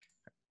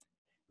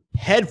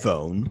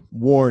Headphone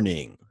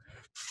warning.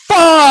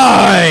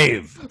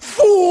 5,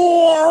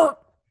 4,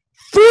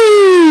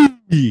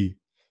 3,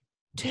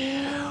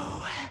 2.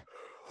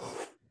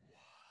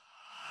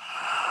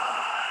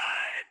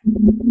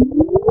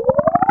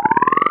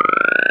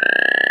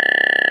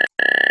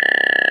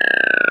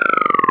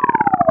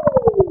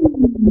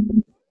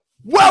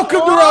 Welcome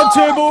to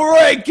Roundtable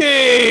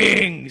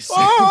Rankings.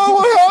 Oh,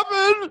 what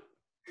happened?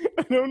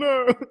 I don't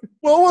know.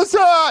 What was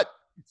that?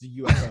 It's a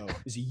UFO.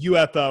 It's a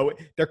UFO.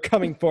 They're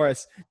coming for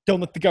us. Don't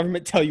let the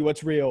government tell you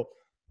what's real.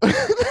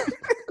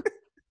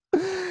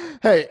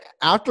 Hey,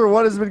 after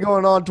what has been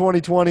going on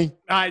 2020,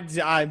 I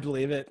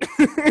believe it.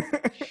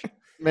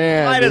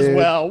 man, Might dude. as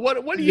well.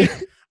 What do you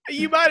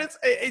might as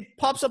it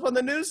pops up on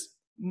the news?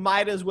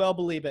 Might as well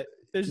believe it.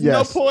 There's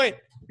Yes. no point,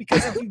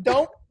 because if you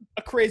don't,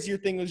 a crazier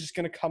thing is just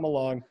going to come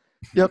along.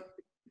 Yep.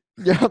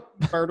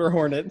 Murder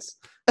hornets.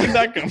 Where'd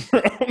that come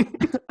from?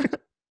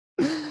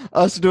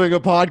 Us doing a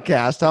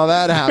podcast, how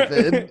that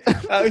happened.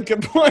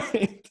 Good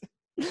point.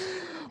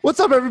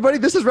 What's up, everybody?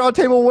 This is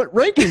Roundtable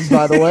Rankings,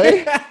 by the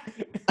way.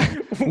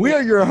 We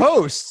are your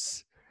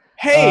hosts.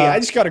 Hey, I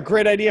just got a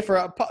great idea for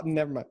a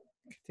never mind.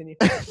 Continue.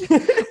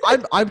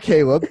 I'm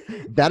Caleb.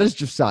 That is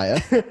Josiah.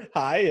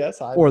 Hi, yes.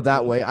 Hi. Or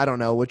that way. I don't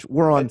know which.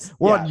 We're on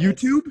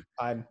YouTube.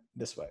 I'm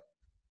this way.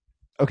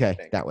 Okay,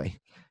 that way.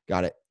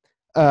 Got it.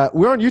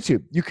 We're on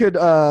YouTube. You could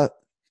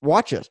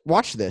watch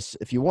this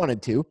if you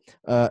wanted to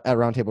at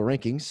Roundtable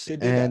Rankings.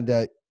 And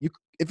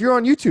if you're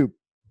on YouTube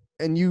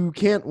and you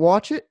can't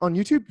watch it on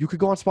YouTube, you could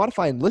go on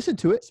Spotify and listen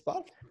to it.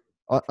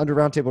 Under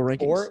Roundtable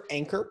Rankings. Or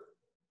Anchor.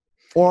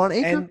 Or on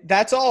Anchor. And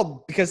that's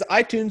all, because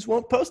iTunes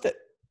won't post it.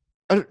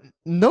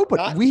 No,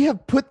 but we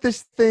have put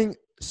this thing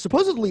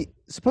supposedly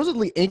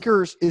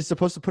Anchor is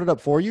supposed to put it up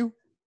for you.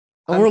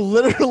 And we're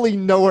literally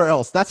nowhere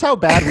else. That's how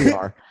bad we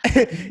are.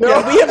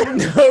 Yeah, we have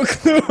no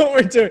clue what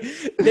we're doing.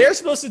 They're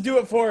supposed to do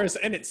it for us,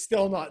 and it's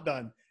still not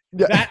done.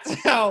 Yeah. That's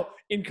how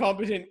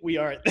incompetent we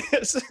are at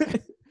this.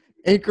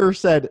 Anchor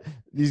said,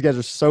 these guys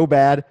are so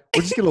bad,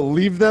 we're just going to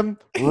leave them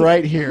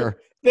right here.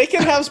 They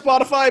can have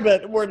Spotify,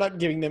 but we're not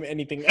giving them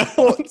anything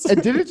else.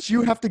 And didn't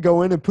you have to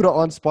go in and put it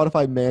on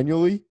Spotify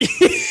manually?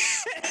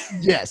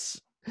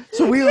 Yes.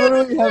 So we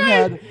literally have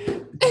had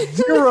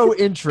zero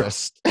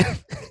interest.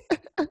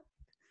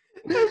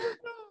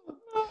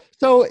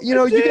 So, you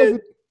guys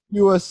would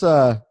do us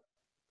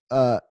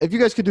if you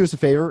guys could do us a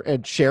favor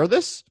and share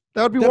this,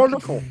 that would be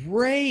wonderful.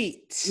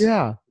 Great.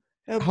 Yeah.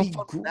 That would be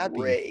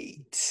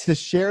great. To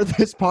share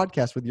this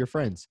podcast with your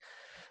friends.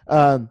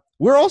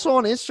 We're also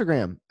on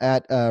Instagram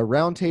at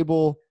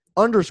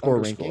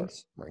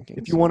Roundtable_Rankings.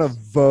 If you want to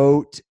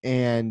vote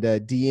and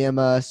DM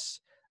us,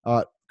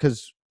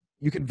 because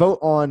you can vote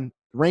on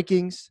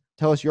rankings,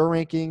 tell us your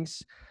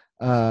rankings.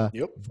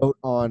 Vote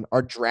on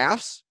our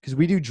drafts, because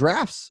we do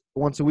drafts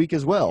once a week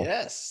as well.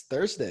 Yes,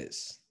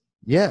 Thursdays.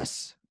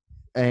 Yes.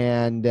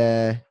 And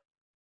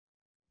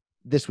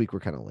this week we're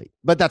kind of late,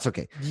 but that's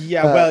okay.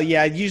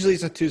 Yeah, usually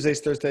it's on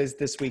Tuesdays, Thursdays.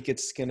 This week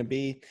it's going to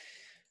be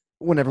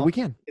whenever we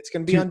can. It's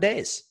going to be on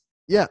days.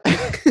 Yeah.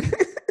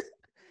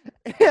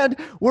 And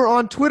we're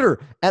on Twitter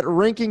at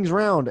Rankings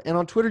Round, and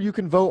on Twitter you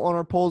can vote on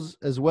our polls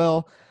as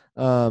well.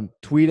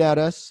 Tweet at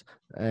us,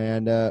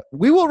 and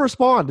we will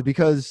respond,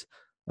 because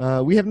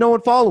we have no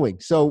one following.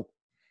 So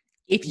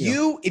if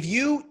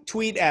you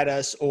tweet at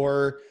us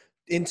or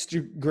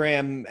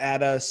Instagram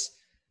at us,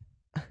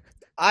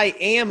 I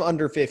am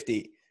under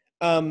 50.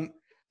 We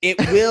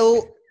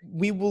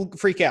will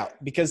freak out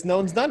because no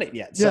one's done it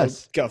yet. So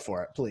Go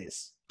for it,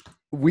 please.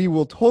 We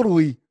will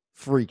totally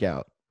freak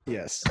out.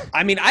 Yes.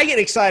 I mean, I get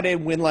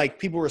excited when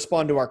people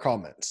respond to our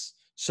comments.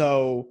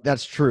 So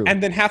that's true.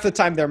 And then half the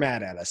time they're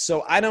mad at us.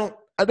 So I don't.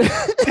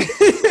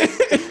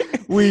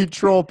 We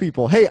troll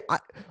people. Hey,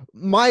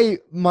 my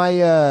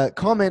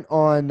comment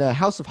on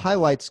House of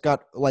Highlights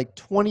got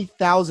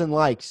 20,000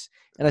 likes,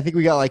 and I think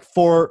we got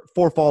four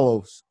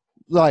follows.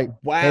 Wow.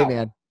 Hey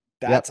man.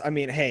 I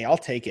mean, hey, I'll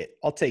take it.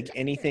 I'll take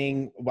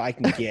anything I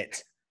can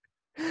get.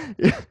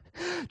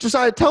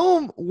 Josiah, tell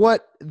them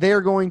what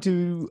they're going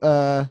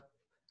to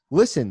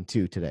listen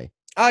to today.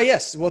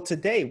 Yes. Well,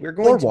 today we're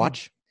going to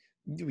watch.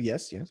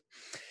 Yes.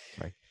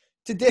 Sorry.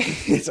 Today,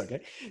 it's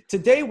okay.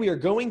 Today we are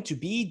going to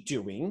be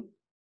doing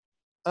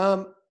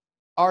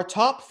our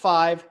top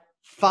 5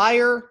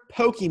 fire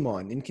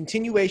Pokemon in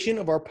continuation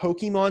of our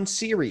Pokemon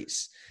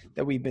series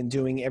that we've been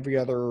doing every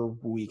other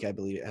week, I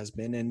believe it has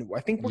been. And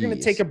I think we're going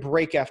to take a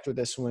break after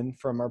this one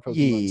from our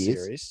Pokemon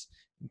series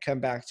and come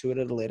back to it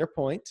at a later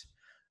point.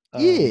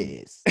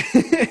 Yes.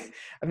 I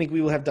think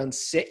we will have done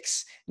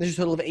 6. There's a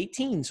total of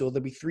 18. So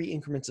there'll be 3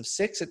 increments of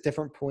 6 at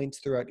different points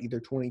throughout either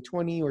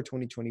 2020 or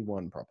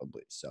 2021,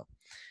 probably. So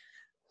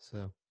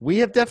we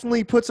have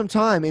definitely put some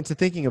time into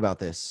thinking about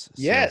this.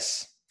 So.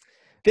 Yes.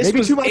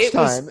 Maybe too much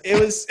time. It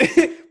was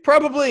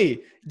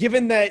probably,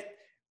 given that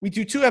we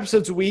do 2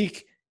 episodes a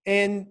week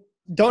and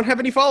don't have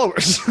any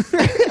followers.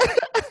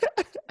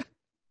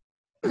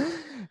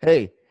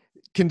 Hey,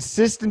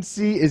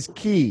 consistency is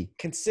key.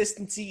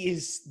 Consistency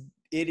is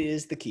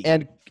the key.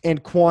 And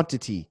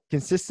quantity.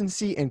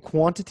 Consistency and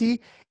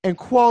quantity and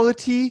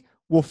quality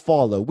will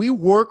follow. We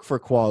work for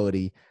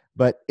quality,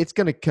 but it's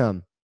going to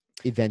come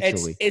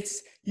eventually.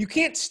 It's you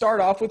can't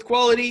start off with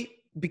quality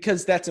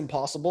because that's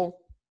impossible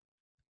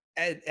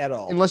at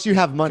all. Unless you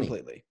have money.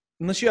 Completely.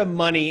 Unless you have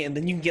money, and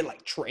then you can get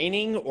like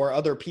training or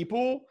other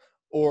people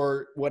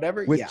or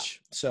whatever.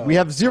 Which so we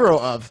have zero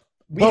of.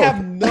 We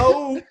have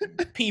no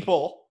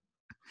people.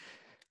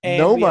 And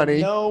no we money.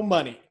 Have no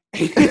money.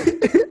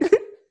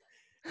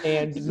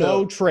 And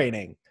no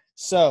training.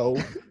 So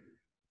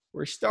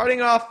we're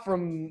starting off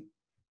from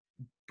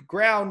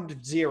ground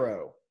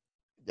zero.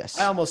 Yes.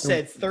 I almost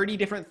said 30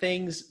 different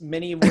things,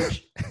 many of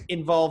which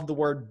involved the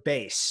word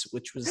base,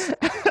 which was...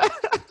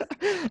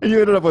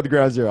 You ended up with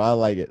ground zero. I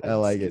like it.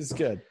 It's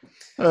good.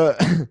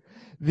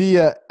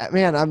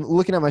 Man, I'm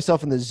looking at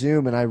myself in the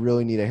Zoom and I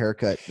really need a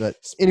haircut. But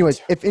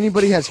anyways, if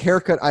anybody has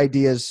haircut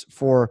ideas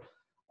for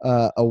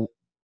a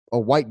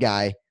white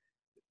guy,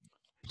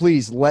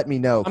 please let me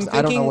know.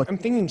 I don't know what... I'm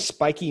thinking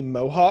spiky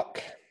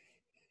mohawk.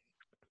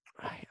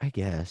 I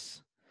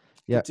guess.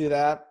 Yeah. Do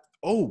that.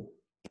 Oh,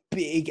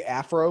 big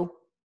afro.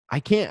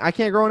 I can't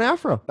grow an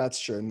afro. That's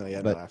true. No,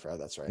 yeah, no afro.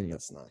 That's right. Yeah.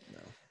 That's not. No.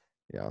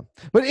 Yeah.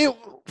 But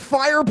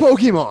fire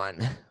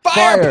Pokemon.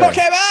 Fire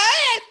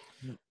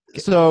Pokemon.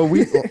 So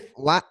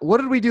what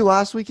did we do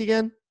last week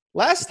again?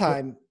 Last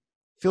time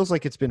feels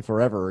like it's been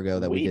forever ago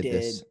that we did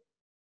this.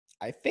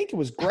 I think it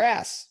was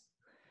grass.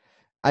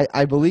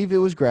 I believe it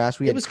was grass.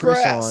 We had Chris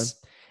grass.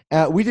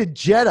 on. We did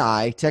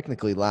Jedi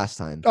technically last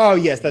time. Oh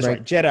yes, that's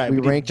right. Jedi. We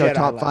ranked our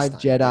top 5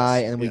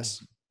 Jedi, yes, and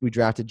we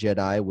drafted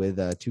Jedi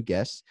with 2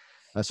 guests.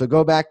 So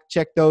go back,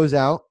 check those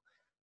out.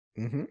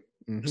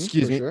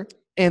 Excuse me. Sure.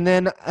 And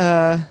then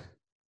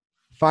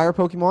Fire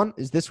Pokemon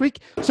is this week.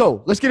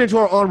 So let's get into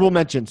our honorable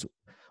mentions.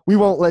 We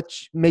won't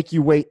make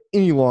you wait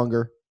any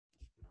longer.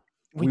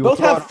 We both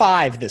have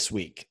 5 this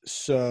week.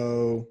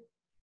 So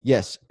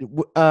yes.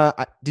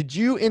 Did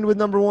you end with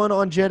number 1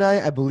 on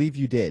Jedi? I believe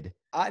you did.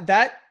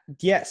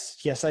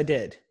 Yes, I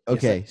did.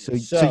 Okay, so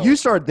you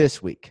start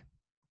this week.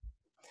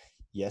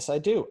 Yes, I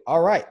do.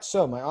 All right.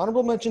 So my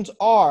honorable mentions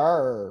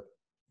are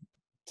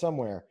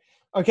somewhere.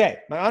 Okay,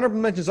 my honorable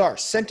mentions are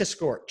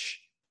Centiskorch,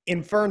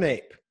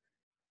 Infernape,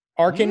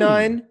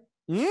 Arcanine,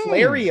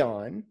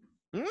 Flareon,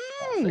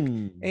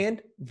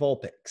 and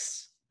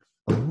Vulpix.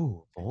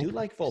 Oh, I do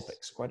like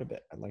Vulpix quite a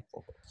bit. I like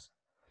Vulpix.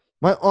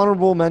 My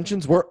honorable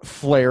mentions were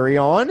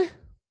Flareon.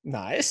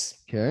 Nice.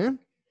 Okay.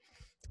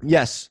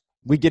 Yes,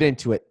 we get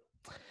into it.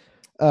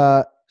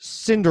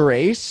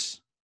 Cinderace.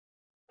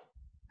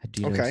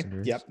 Do you know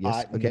Cinderace? Yep.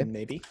 Yes. Okay.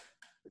 Maybe.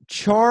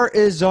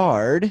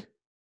 Charizard.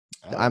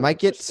 I might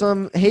get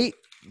some hate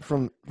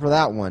for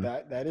that one.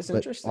 That is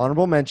interesting.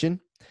 Honorable mention.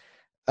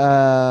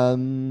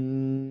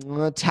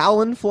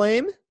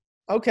 Talonflame.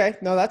 Okay,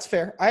 no, that's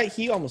fair.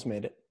 He almost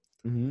made it.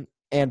 Mm-hmm.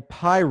 And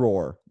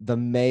Pyroar, the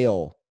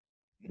male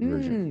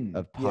version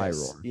of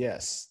Pyroar.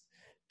 Yes.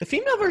 The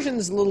female version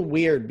is a little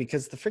weird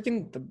because the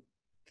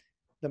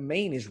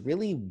mane is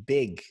really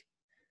big.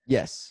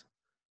 Yes.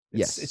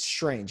 It's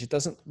strange. It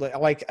doesn't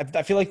like.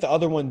 I feel like the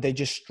other one they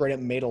just straight up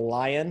made a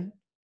lion,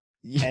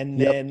 and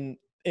then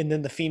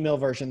the female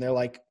version they're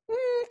like,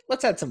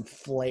 let's add some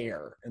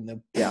flair in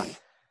the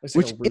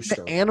Which in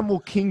the animal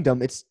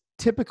kingdom, it's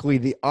typically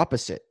the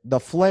opposite. The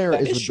flair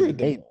is true.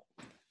 The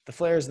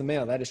flare is the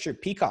male. That is true.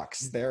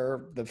 Peacocks,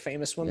 they're the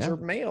famous ones are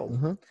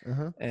male,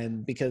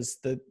 and because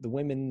the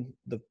women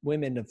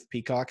of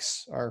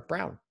peacocks are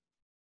brown.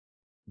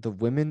 The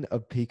women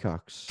of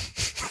peacocks.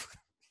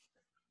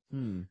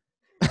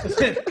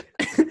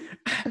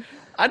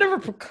 I never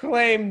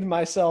proclaimed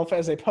myself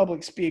as a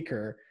public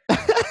speaker.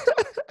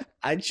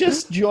 I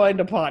just joined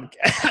a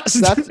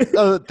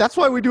podcast. That's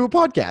why we do a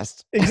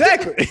podcast.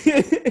 Exactly.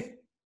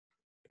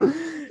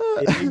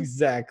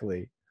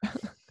 Exactly. All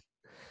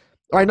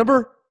right,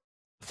 number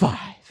 5.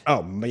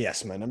 Oh,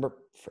 yes, my number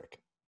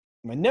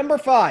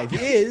 5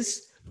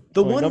 is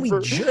the one we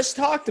just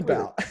talked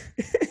about.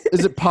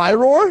 Is it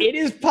Pyroar? It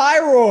is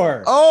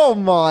Pyroar. Oh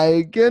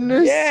my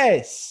goodness.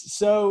 Yes.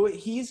 So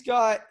he's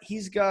got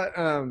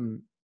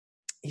a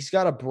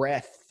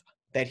breath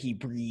that he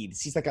breathes.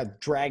 He's like a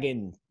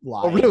dragon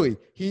lion. Oh, really?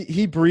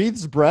 He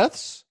breathes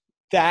breaths?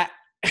 That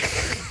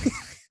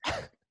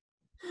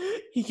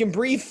he can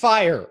breathe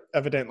fire,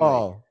 evidently.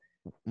 Oh.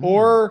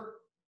 Or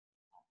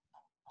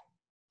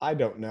I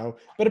don't know.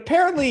 But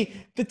apparently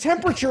the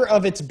temperature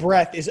of its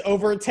breath is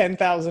over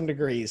 10,000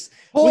 degrees,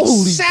 which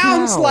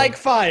sounds like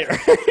fire.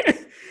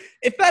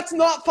 If that's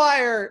not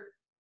fire,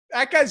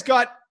 that guy's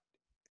got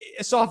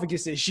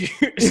esophagus issues.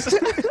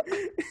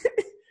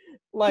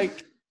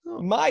 Like,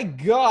 my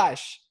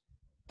gosh.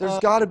 There's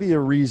got to be a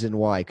reason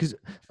why. Because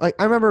I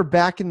remember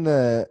back in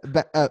a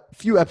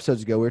few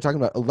episodes ago, we were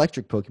talking about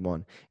electric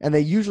Pokemon. And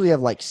they usually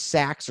have like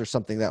sacks or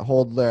something that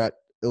hold their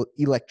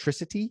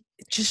electricity.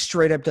 It just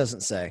straight up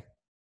doesn't say.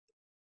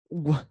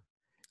 You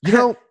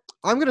know,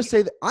 I'm going to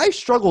say that I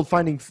struggled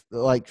finding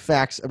like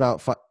facts about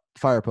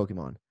fire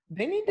Pokemon.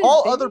 They need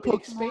to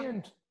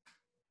expand.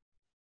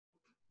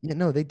 Yeah,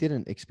 no, they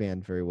didn't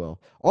expand very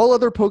well. All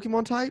other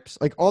Pokemon types,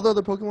 like all the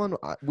other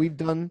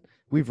Pokemon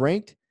we've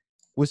ranked,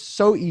 was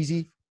so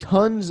easy.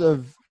 Tons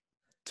of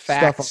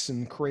facts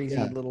and crazy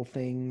yeah. little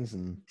things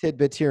and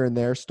tidbits here and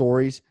there,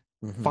 stories.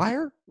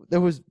 Fire, there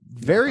was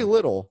very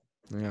little.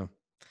 Yeah.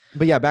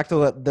 But yeah, back to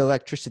the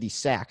electricity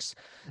sacks.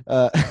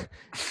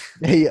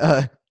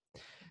 The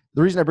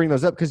reason I bring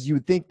those up, because you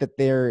would think that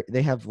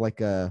they have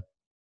like a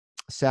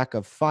sack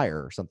of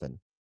fire or something.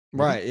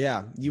 Right.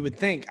 Yeah. You would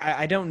think.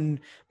 I don't.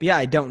 But yeah,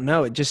 I don't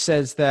know. It just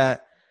says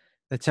that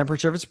the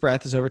temperature of its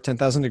breath is over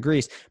 10,000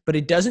 degrees, but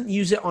it doesn't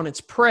use it on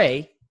its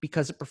prey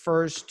because it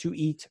prefers to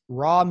eat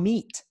raw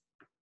meat.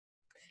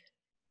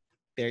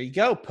 There you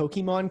go.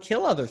 Pokemon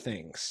kill other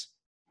things.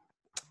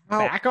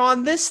 Back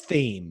on this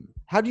theme.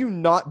 How do you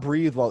not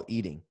breathe while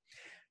eating?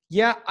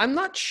 Yeah, I'm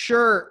not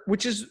sure,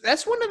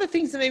 that's one of the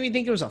things that made me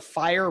think it was a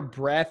fire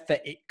breath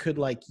that it could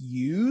like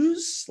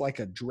use, like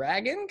a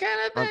dragon kind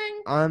of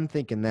thing. I'm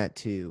thinking that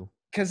too.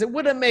 Because it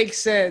wouldn't make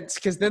sense,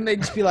 because then they'd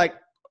just be like,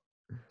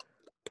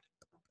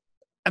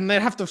 and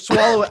they'd have to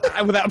swallow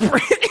it without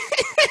breathing.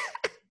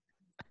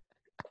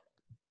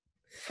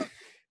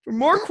 For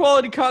more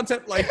quality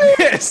content like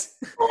this,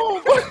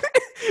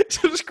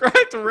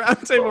 subscribe to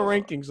Roundtable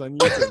Rankings on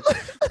YouTube.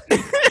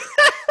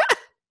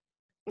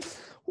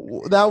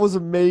 That was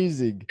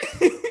amazing.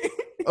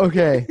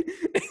 Okay.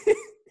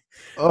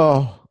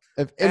 Oh,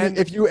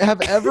 if you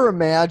have ever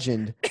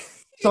imagined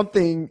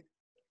something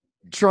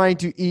trying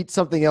to eat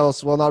something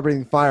else while not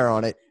breathing fire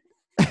on it,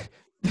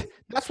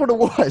 that's what it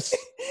was.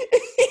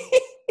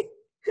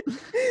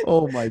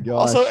 Oh my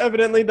gosh. Also,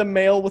 evidently, the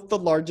male with the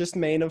largest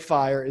mane of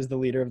fire is the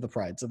leader of the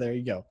pride. So there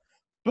you go.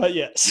 But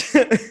yes.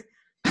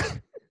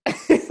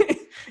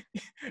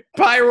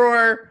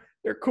 Pyroar,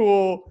 they're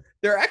cool.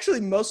 They're actually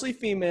mostly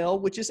female,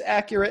 which is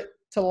accurate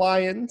to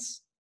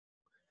lions.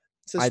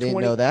 I didn't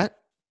know that.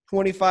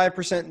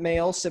 25%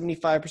 male,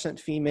 75%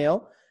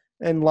 female.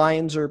 And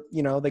lions are,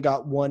 they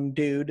got one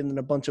dude and then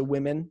a bunch of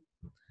women.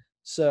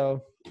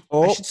 So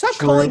I should stop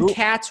calling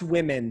cats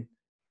women,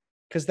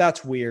 because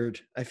that's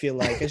weird, I feel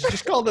like. I should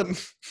just call them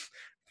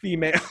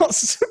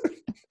females.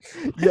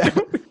 Yeah.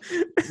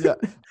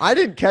 I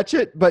didn't catch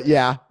it, but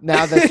yeah,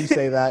 now that you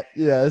say that,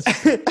 yes.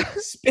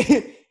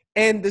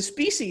 And the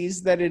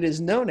species that it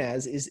is known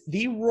as is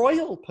the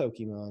royal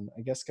Pokemon,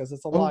 I guess, because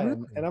it's a lion.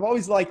 Really? And I've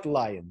always liked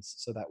lions,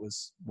 so that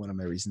was one of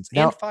my reasons.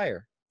 Now, and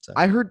fire. So.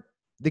 I heard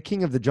the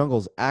king of the jungle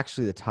is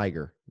actually the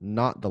tiger,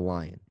 not the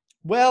lion.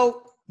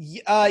 Well,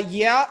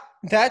 yeah,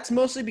 that's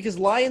mostly because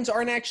lions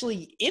aren't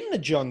actually in the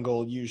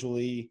jungle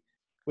usually,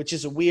 which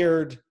is a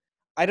weird.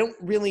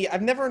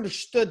 I've never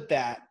understood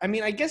that. I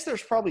mean, I guess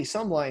there's probably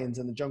some lions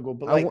in the jungle,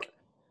 but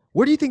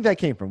where do you think that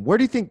came from? Where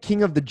do you think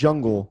king of the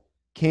jungle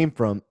came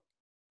from?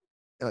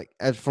 Like,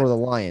 as for the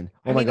lion,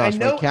 my gosh,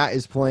 my cat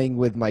is playing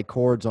with my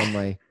cords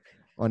on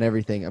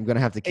everything. I'm gonna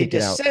have to kick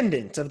it out. A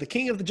descendant of the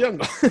king of the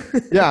jungle.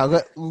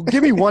 Yeah,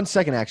 give me 1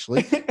 second.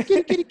 Actually,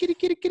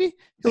 kitty.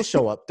 He'll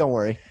show up. Don't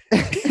worry.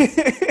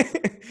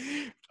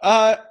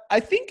 I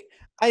think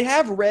I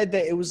have read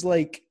that it was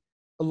like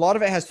a lot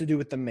of it has to do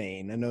with the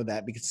mane. I know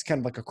that because it's kind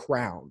of like a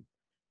crown,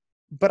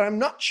 but I'm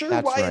not sure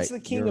why it's the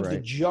king of the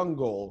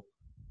jungle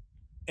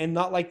and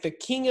not like the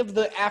king of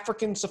the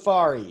African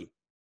safari.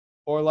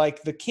 Or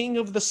like the king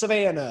of the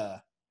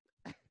savannah.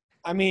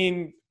 I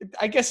mean,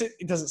 I guess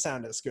it doesn't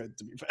sound as good,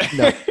 to be fair.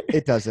 No,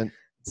 it doesn't.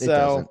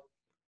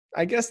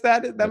 I guess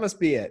that must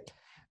be it.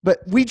 But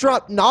we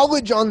drop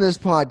knowledge on this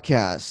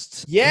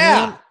podcast.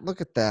 Yeah. Man,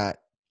 look at that.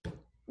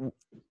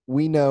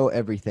 We know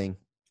everything.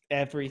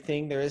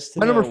 Everything there is to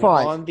know number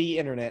 5. On the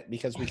internet,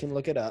 because we can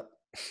look it up.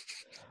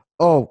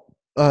 Oh,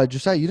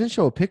 Josiah, you didn't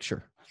show a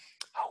picture.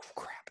 Oh,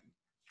 crap.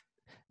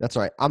 That's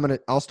all right.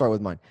 I'll start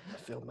with mine.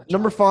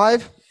 Number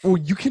 5. Oh,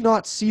 you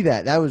cannot see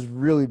that. That was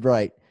really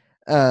bright.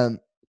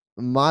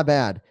 My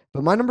bad.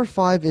 But my number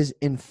 5 is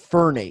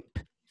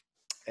Infernape.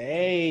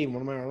 Hey,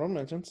 one of my honorable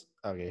mentions.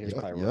 Okay, here's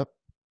Pyro. Yep.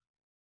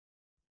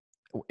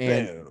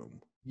 And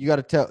boom. You got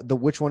to tell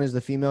which one is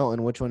the female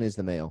and which one is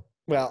the male.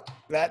 Well,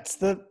 that's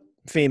the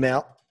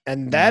female,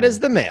 and that is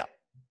the male.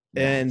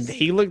 Nice. And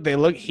he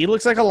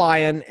looks like a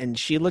lion, and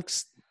she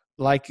looks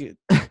like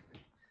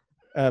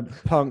a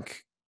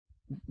punk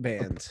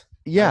band.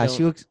 Yeah,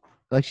 she looks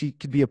like she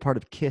could be a part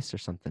of Kiss or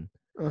something.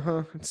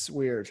 It's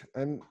weird.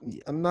 I'm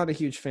not a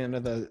huge fan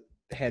of the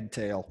head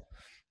tail.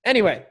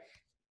 Anyway,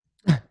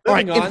 all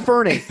right,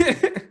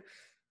 Infernape.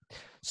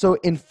 So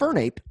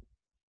Infernape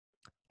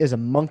is a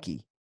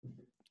monkey.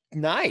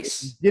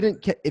 Nice.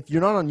 If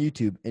you're not on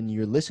YouTube and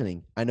you're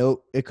listening, I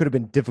know it could have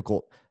been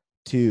difficult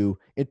to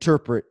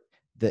interpret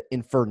the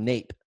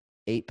Infernape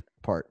ape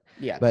part.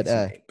 Yeah, but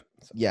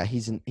yeah,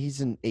 he's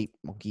an ape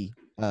monkey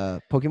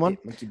Pokemon.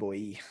 Ape monkey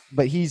boy.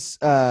 But he's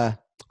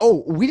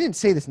we didn't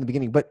say this in the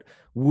beginning, but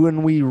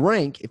when we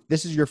rank, if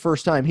this is your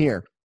first time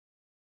here,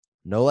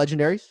 no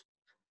legendaries,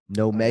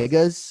 no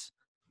megas,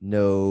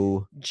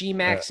 no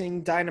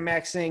G-maxing,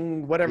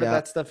 Dynamaxing, whatever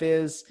that stuff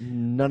is.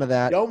 None of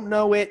that. Don't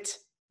know it.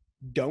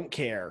 Don't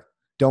care.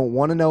 Don't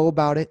want to know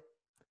about it.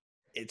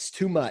 It's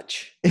too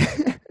much.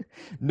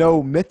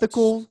 No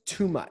mythical. It's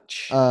too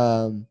much.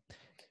 And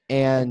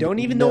I don't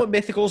even know what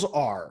mythicals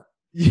are.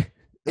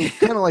 It's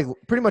kind of like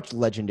pretty much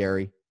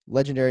legendary.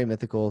 legendary,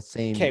 mythical,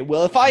 same. Okay,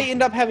 well, if I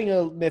end up having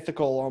a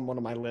mythical on one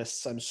of my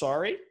lists, I'm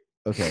sorry.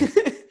 Okay.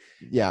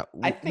 Yeah.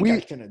 I think I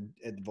can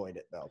avoid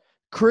it, though.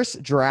 Chris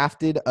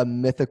drafted a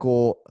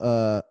mythical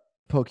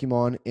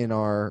Pokemon in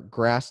our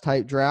grass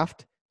type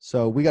draft.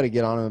 So we got to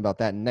get on him about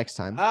that next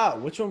time. Oh,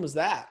 which one was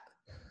that?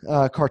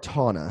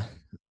 Kartana.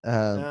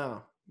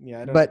 Oh,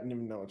 yeah, I don't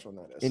even know which one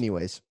that is.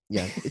 Anyways,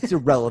 yeah, it's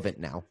irrelevant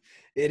now.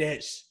 It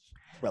is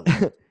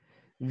relevant.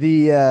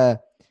 The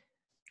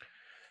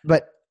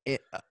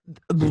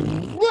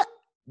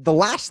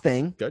last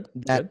thing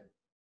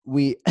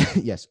we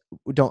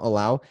don't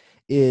allow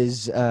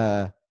is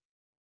the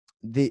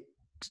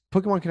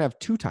Pokemon can have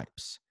two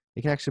types.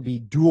 They can actually be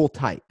dual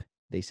type,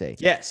 they say.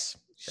 Yes.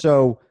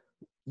 So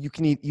you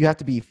have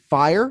to be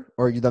fire,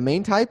 or you're the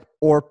main type,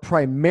 or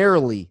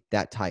primarily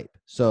that type.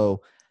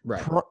 So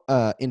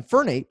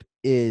Infernape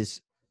is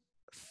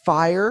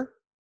fire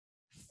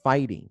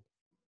fighting,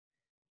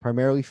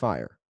 primarily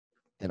fire,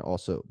 and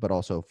also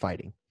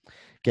fighting.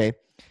 Okay.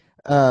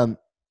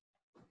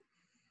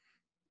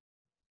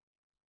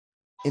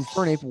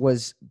 Infernape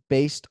was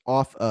based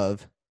off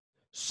of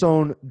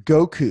Son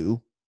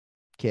Goku,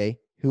 okay,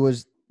 who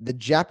was the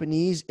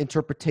Japanese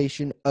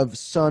interpretation of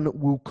Sun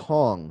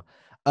Wukong,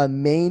 a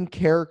main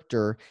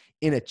character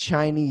in a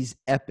Chinese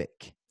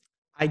epic.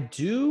 I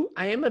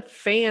am a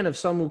fan of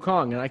Sun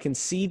Wukong, and I can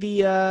see the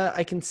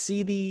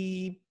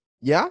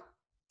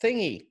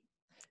thingy.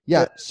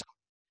 Yeah.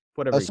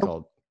 Whatever he's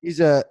called.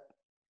 It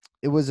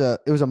was a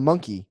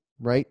monkey,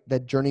 right?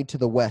 That journeyed to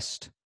the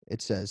west,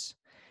 it says.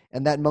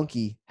 And that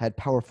monkey had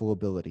powerful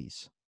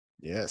abilities.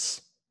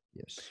 Yes.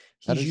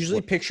 That He's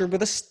usually pictured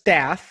with a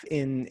staff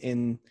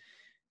in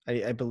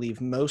I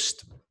believe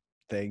most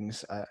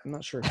things. I'm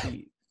not sure if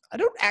I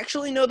don't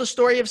actually know the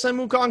story of Sun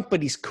Wukong,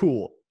 but he's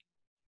cool.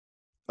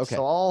 Okay.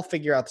 So I'll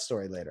figure out the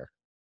story later.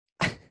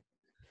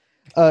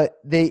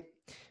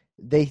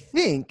 They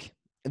think,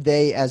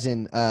 as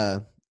in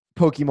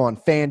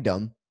Pokemon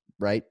fandom,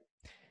 right?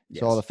 Yes.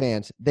 So all the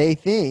fans, they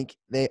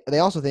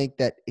also think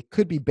that it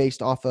could be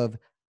based off of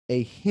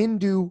a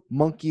Hindu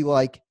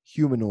monkey-like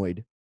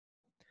humanoid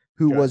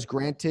who was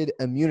granted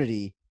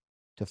immunity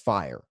to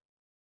fire.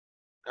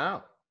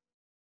 Oh.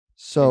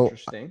 So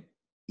interesting.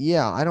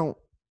 Yeah, I don't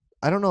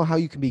know how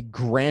you can be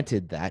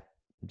granted that.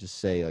 Just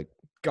say like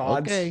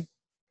gods, okay,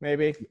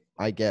 maybe.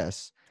 I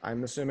guess.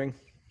 I'm assuming.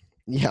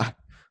 Yeah.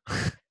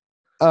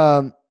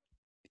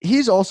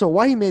 He's also,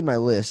 why he made my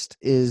list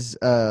is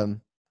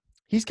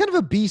he's kind of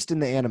a beast in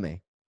the anime.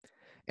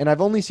 And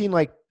I've only seen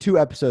like 2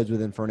 episodes with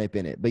Infernape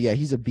in it. But yeah,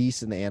 he's a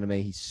beast in the anime.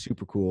 He's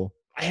super cool.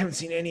 I haven't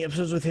seen any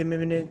episodes with him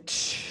in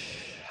it.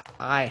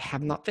 I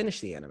have not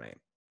finished the anime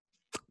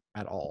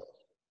at all.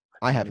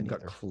 I haven't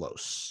got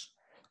close.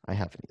 I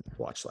haven't either.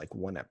 Watched like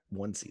one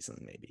season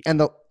maybe.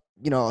 And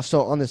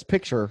so on this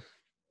picture,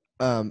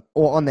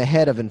 on the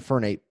head of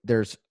Infernape,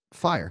 there's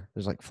fire.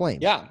 There's like flame.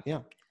 Yeah.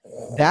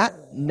 That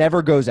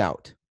never goes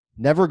out.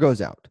 Never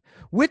goes out.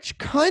 Which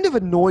kind of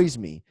annoys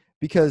me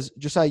because,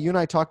 Josiah, you and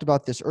I talked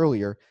about this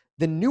earlier.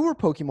 The newer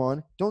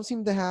Pokemon don't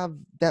seem to have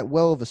that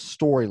well of a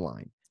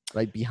storyline,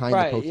 right, behind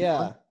the Pokemon.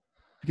 Yeah.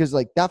 Because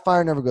like that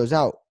fire never goes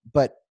out.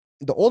 But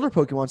the older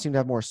Pokemon seem to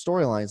have more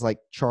storylines, like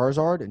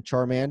Charizard and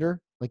Charmander,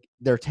 like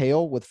their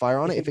tail with fire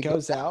on it. If it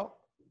goes out,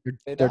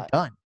 they're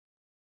done.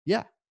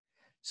 Yeah.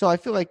 So I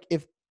feel like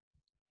if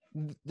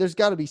there's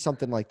got to be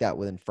something like that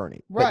with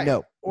Infernape. Right. But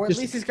no. Or at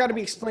least it's got to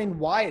be explained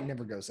why it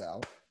never goes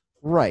out.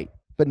 Right.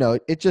 But no,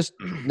 it just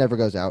never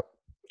goes out.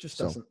 Just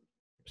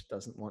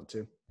doesn't want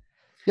to.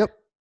 Yep.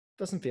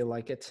 Doesn't feel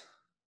like it.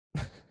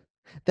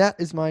 That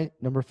is my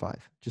number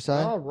 5.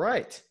 Josiah? All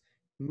right.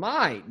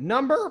 My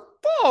number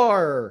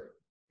 4.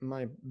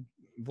 My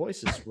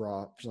voice is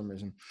raw for some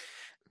reason.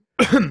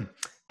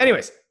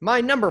 Anyways,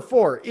 my number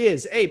 4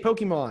 is a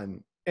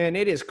Pokemon, and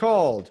it is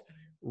called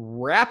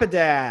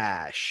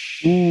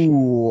Rapidash.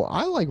 Ooh,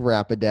 I like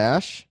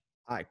Rapidash.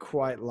 I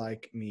quite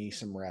like me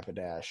some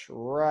Rapidash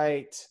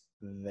right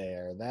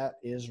there. That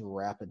is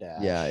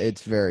Rapidash. Yeah,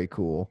 it's very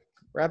cool.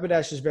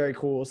 Rapidash is very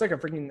cool. It's like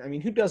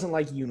who doesn't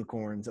like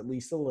unicorns at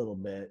least a little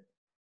bit?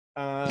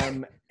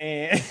 And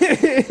and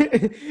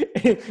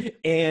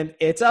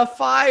it's a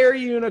fire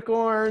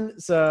unicorn,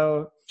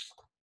 so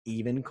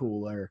even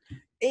cooler.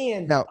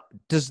 And now,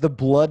 does the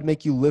blood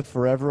make you live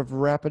forever of a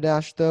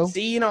Rapidash, though?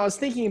 See, I was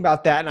thinking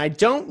about that, and I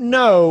don't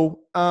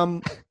know.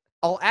 I'll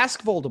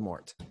ask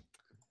Voldemort.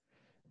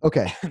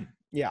 Okay.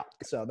 Yeah,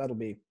 so that'll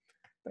be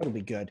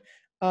good.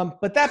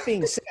 But that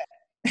being said,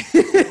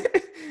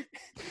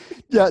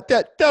 yeah,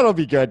 that'll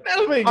be good.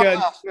 That'll be good.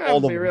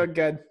 That'll be real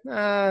good.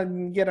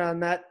 Get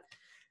on that.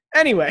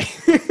 Anyway,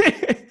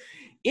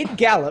 it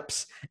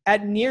gallops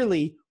at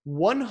nearly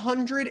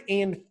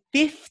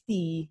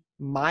 150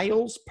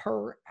 miles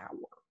per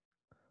hour.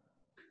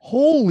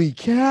 Holy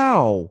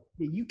cow.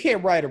 You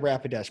can't ride a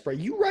Rapidash, bro.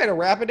 You ride a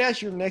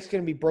Rapidash, your neck's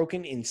going to be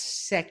broken in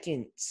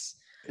seconds.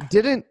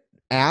 Didn't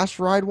Ash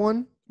ride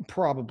one?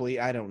 Probably.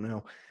 I don't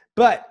know.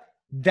 But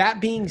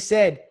that being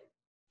said,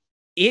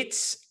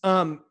 it's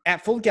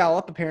at full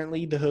gallop.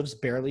 Apparently, the hooves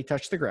barely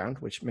touch the ground,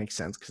 which makes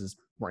sense because it's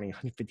running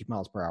 150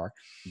 miles per hour.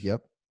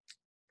 Yep.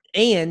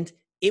 And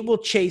it will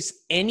chase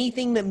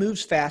anything that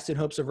moves fast in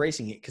hopes of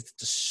racing it because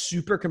it's a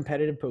super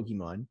competitive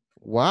Pokemon.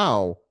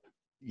 Wow.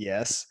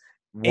 Yes.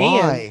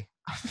 Why?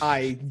 And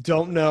I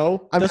don't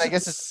know. I mean, I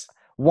guess it's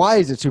why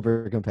is it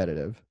super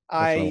competitive?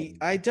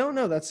 I don't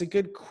know. That's a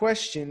good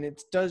question.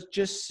 It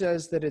just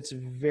says that it's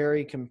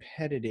very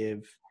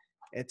competitive.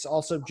 It's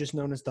also just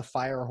known as the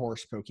Fire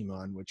Horse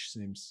Pokemon, which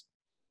seems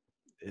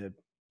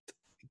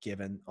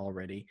given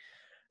already.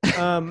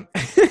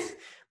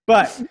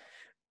 But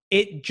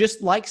it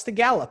just likes to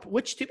gallop,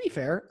 which, to be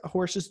fair,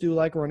 horses do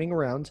like running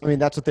around. I mean,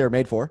 that's what they're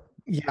made for.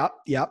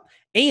 Yep.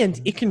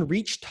 And it can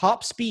reach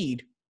top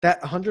speed, that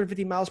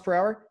 150 miles per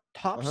hour,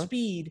 top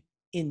speed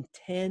in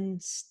 10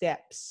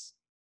 steps.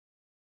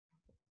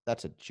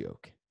 That's a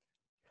joke.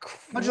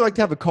 How'd you like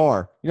to have a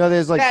car?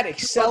 There's like that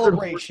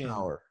acceleration.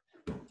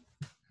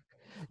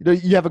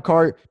 You have a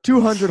car,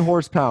 200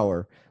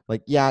 horsepower.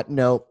 Like, yeah,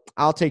 no,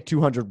 I'll take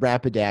 200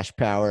 Rapidash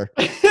power.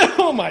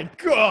 Oh my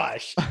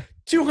gosh.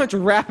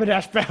 200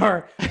 Rapidash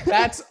power.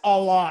 That's a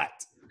lot.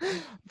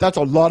 That's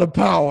a lot of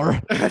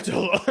power. That's a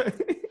lot.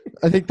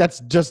 I think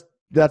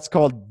that's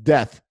called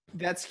death.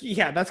 That's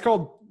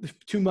called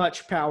too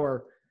much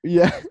power.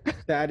 Yeah.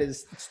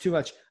 It's too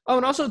much. Oh,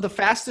 and also the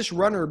fastest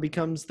runner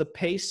becomes the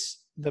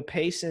pace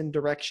and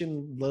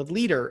direction, the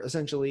leader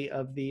essentially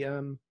of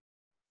the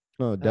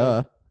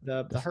the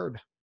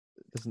herd.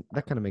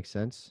 That kind of makes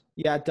sense.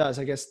 Yeah, it does.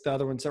 I guess the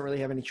other ones don't really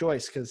have any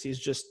choice because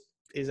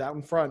he's out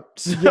in front.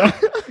 So. Yeah.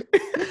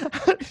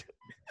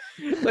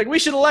 Like, we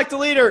should elect a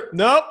leader.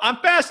 Nope, I'm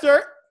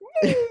faster.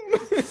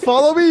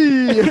 Follow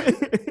me.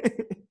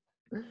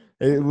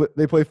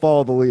 They play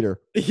follow the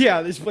leader.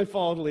 Yeah, they just play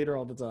follow the leader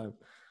all the time.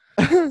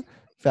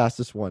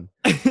 Fastest one.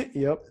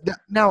 Yep.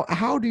 Now,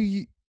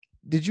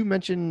 did you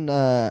mention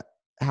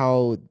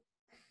how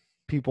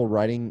people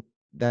writing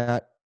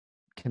that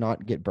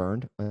cannot get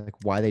burned? Like,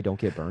 why they don't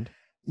get burned?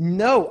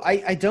 No,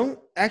 I don't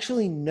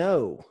actually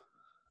know.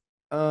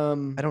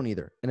 I don't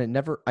either. And I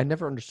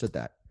never understood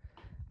that.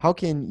 How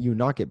can you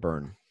not get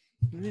burned?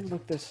 Let me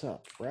look this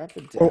up.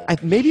 Rapidash. Or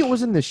maybe it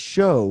was in the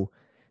show.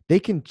 They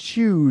can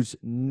choose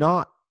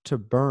not to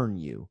burn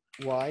you.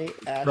 Why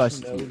Ash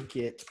no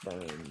get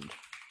burned?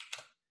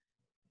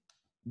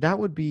 That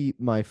would be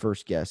my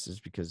first guess,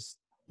 is because,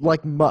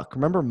 like Muck.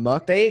 Remember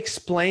Muck? They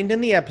explained in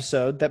the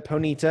episode that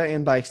Ponyta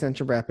and by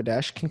extension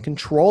Rapidash can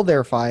control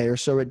their fire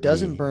so it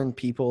doesn't burn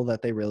people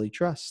that they really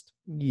trust.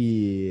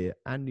 Yeah,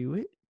 I knew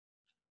it.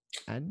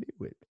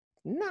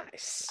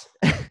 Nice.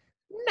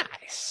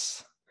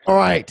 Nice. All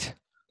right.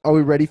 Are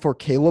we ready for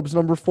Caleb's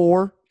number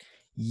 4?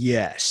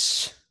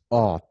 Yes.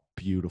 Oh,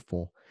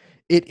 beautiful.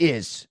 It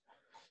is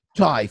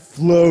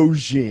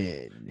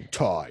Typhlosion.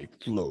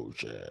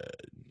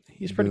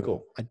 He's pretty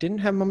cool. I didn't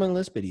have him on my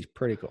list, but he's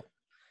pretty cool.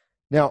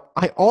 Now,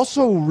 I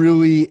also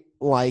really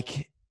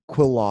like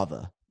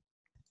Quilava.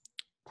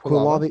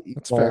 Quilava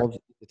evolved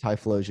the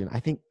Typhlosion. I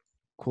think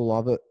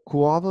Quilava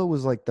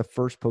was like the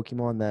first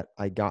Pokemon that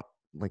I got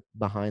like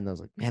behind. I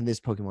was like, man, this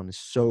Pokemon is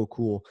so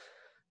cool.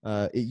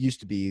 It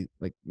used to be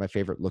like my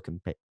favorite looking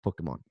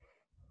Pokemon.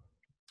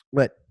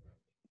 But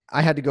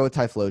I had to go with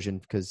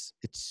Typhlosion because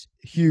it's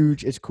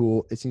huge, it's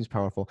cool, it seems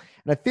powerful.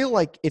 And I feel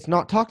like it's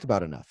not talked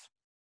about enough.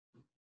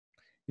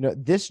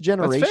 This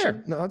generation. That's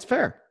fair. No, that's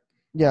fair.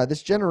 Yeah,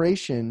 this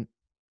generation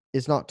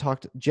is not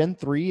talked. Gen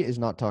 3 is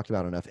not talked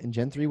about enough. And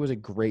Gen 3 was a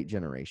great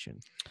generation.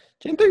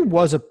 Gen 3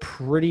 was a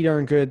pretty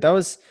darn good. That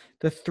was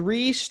the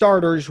 3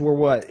 starters were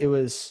what? It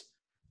was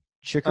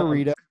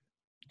Chikorita,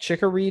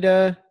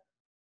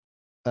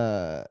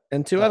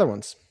 and 2 other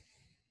ones.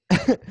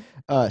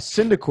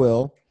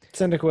 Cyndaquil,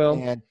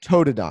 and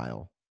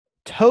Totodile.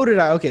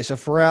 Okay, so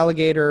for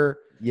alligator.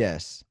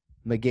 Yes.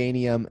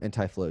 Meganium and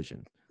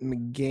Typhlosion.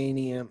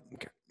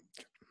 Okay.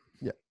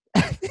 Yeah.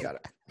 Got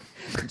it.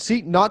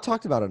 See, not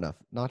talked about enough.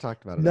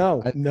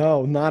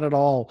 No, not at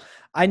all.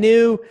 I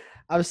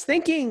was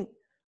thinking,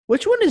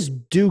 which one is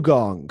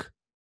Dugong?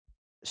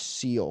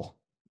 Seal.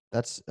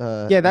 That's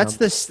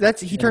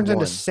he turns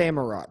into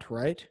Samurott,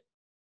 right?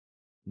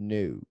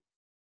 No.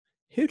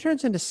 Who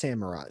turns into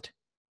Samurott?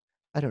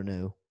 I don't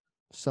know.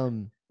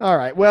 All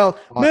right. Well,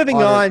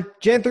 moving on.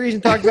 Gen 3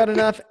 isn't talked about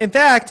enough. In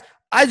fact,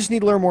 I just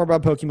need to learn more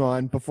about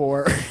Pokemon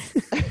before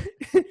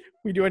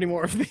we do any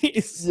more of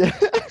these. Yeah.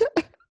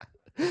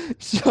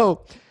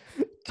 So,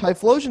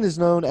 Typhlosion is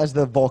known as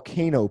the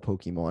volcano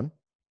Pokemon.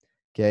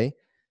 Okay.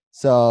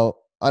 So,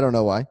 I don't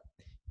know why.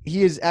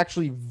 He is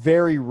actually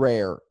very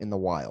rare in the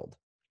wild.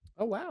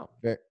 Oh, wow.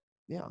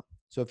 Yeah.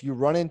 So, if you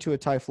run into a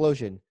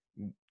Typhlosion,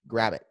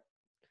 grab it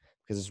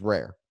because it's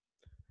rare.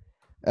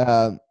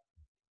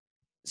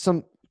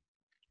 Some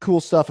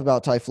cool stuff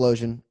about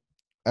Typhlosion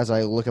as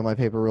I look at my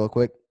paper real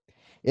quick.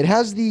 It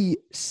has the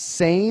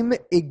same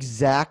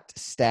exact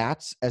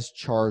stats as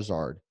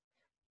Charizard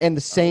and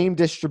the same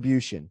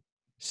distribution.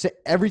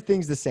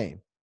 Everything's the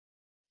same.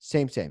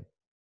 Same. Okay.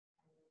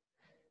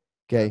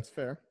 That's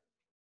fair.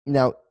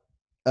 Now,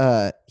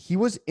 he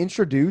was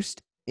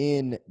introduced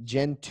in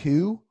Gen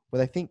 2 with,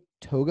 I think,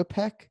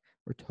 Togepic.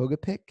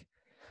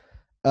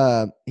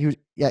 He was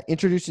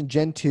introduced in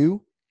Gen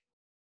 2.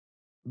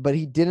 but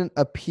he didn't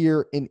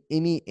appear in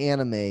any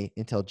anime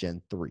until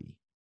Gen 3.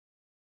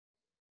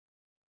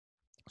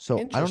 So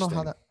I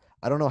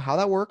don't know how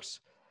that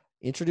works.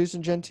 Introduced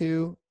in Gen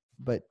 2,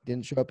 but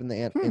didn't show up in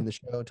the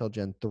show until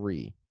Gen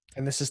 3.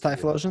 And this is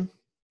Typhlosion?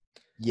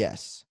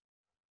 Yes.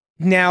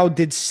 Now,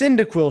 did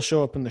Cyndaquil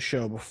show up in the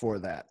show before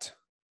that?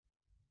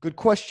 Good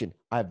question.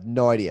 I have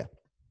no idea.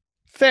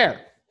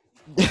 Fair.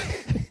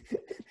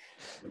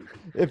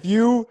 If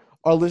you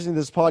are listening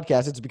to this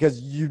podcast, it's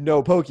because you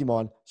know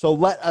Pokemon. So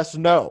let us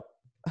know.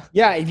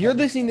 Yeah, if you're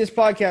listening to this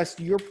podcast,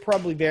 you're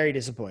probably very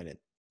disappointed.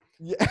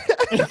 Yeah.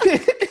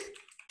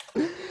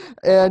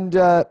 And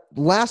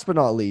last but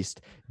not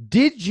least,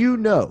 did you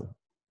know,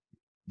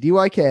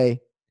 DYK,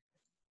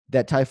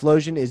 that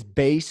Typhlosion is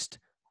based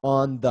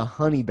on the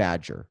honey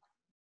badger?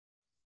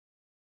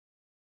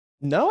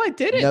 No, I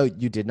didn't. No,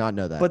 you did not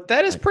know that. But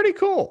that is pretty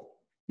cool.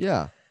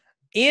 Yeah.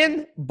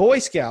 In Boy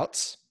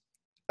Scouts,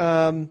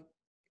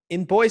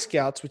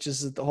 which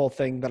is the whole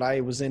thing that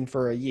I was in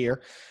for a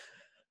year.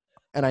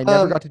 And I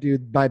never got to do,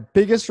 my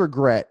biggest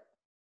regret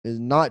is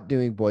not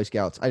doing Boy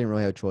Scouts. I didn't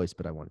really have a choice,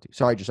 but I wanted to.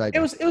 Sorry, Josiah.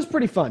 It was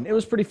pretty fun. It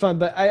was pretty fun.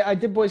 But I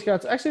did Boy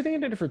Scouts. Actually, I think I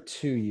did it for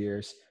 2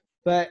 years.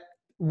 But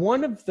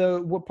part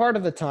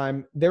of the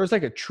time, there was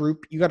like a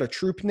troop. You got a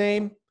troop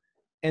name,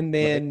 and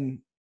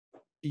then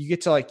you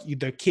get to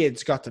the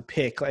kids got to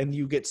pick, and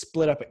you get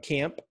split up at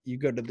camp. You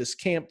go to this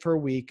camp for a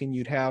week, and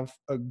you'd have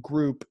a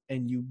group,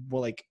 and you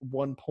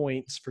won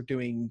points for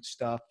doing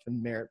stuff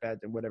and merit badge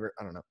and whatever.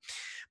 I don't know.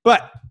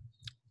 But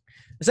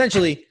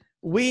essentially,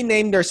 we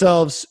named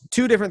ourselves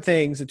 2 different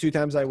things the 2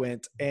 times I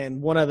went,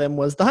 and one of them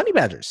was the Honey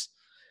Badgers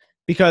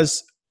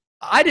because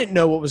I didn't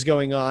know what was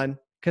going on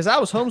because I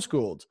was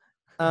homeschooled.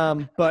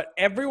 But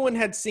everyone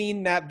had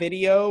seen that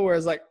video where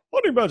it's like,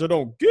 Honey Badger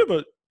don't give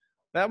it.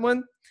 That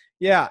one?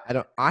 Yeah.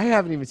 I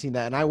haven't even seen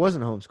that, and I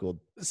wasn't homeschooled.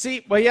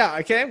 See, well, yeah,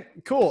 okay,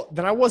 cool.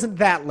 Then I wasn't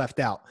that left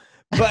out.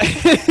 But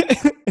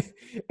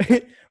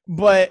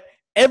but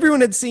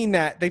everyone had seen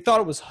that. They thought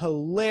it was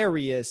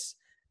hilarious.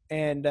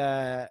 And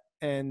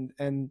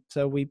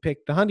so we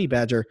picked the Honey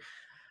Badger,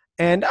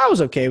 and I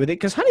was okay with it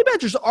because Honey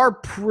Badgers are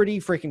pretty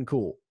freaking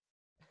cool.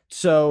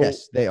 So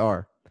yes, they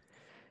are.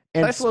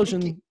 And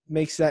Typhlosion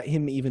makes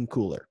him even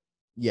cooler.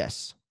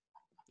 Yes,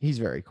 he's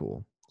very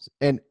cool.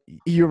 And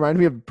you remind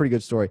me of a pretty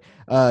good story.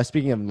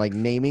 Speaking of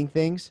naming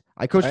things,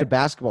 I coached a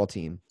basketball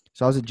team,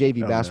 so I was a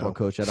JV basketball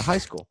coach at a high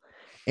school,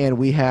 and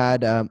we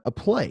had a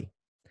play,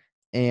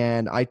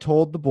 and I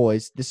told the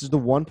boys, "This is the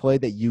one play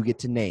that you get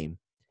to name,"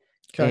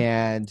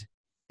 and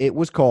it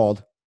was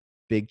called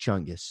Big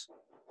Chungus.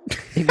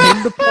 They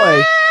named the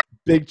play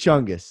Big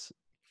Chungus.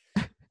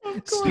 Of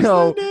course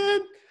they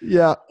did.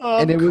 Yeah.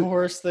 Of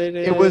course they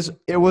did.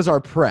 It was our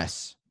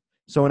press.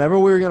 So whenever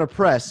we were gonna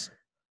press,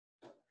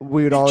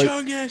 we would always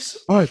Chungus.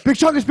 All right, Big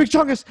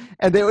Chungus,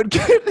 and they would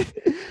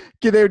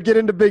get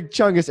into Big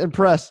Chungus and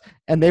press,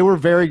 and they were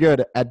very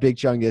good at Big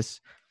Chungus,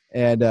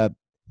 and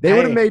they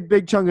would have made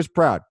Big Chungus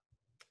proud.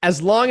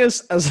 As long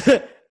as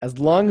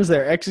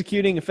they're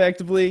executing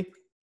effectively,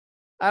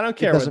 I don't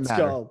care what it's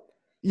called.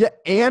 Yeah,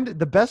 and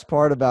the best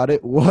part about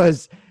it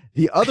was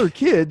the other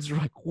kids were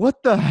like,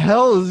 "What the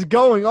hell is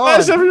going on? Why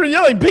is everyone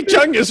yelling, Big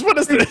Chungus? What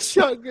is this?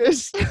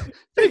 Chungus,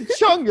 Big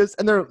Chungus?"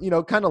 And they're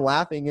kind of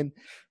laughing, and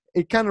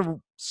it kind of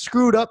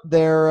screwed up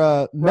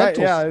their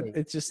mental state.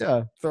 It just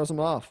throws them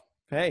off.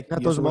 Hey,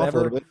 throws them off a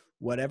little bit.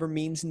 Whatever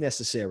means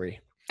necessary.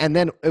 And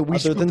then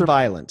other than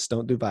violence,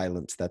 don't do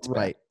violence. That's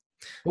right.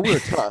 But we were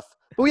tough.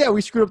 But yeah,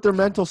 we screwed up their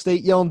mental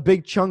state, yelling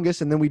Big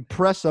Chungus, and then we'd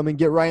press them and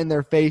get right in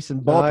their face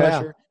and ball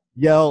pressure,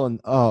 yell, and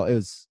it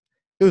was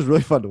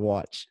really fun to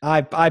watch.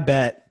 I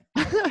bet.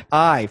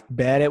 I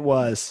bet it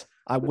was.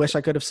 I wish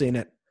I could have seen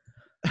it.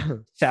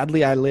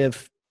 Sadly, I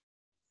live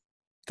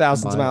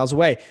thousands of miles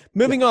away.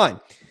 Moving on.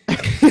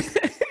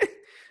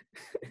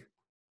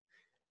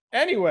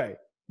 Anyway,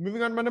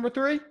 moving on to my number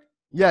 3?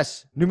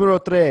 Yes, numero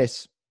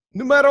tres.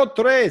 Numero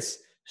tres.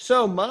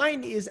 So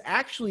mine is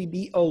actually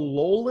the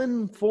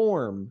Alolan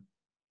form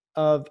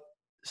of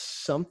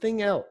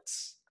something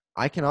else.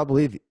 I cannot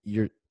believe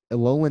you're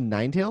Alolan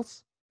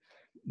Ninetales?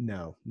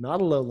 No, not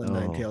Alolan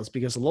Ninetales,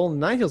 because Alolan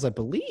Ninetales, I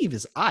believe,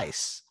 is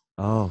ice.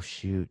 Oh,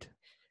 shoot.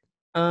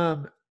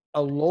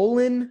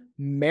 Alolan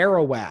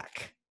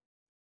Marowak.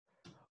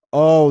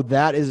 Oh,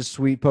 that is a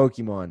sweet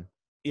Pokemon.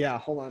 Yeah,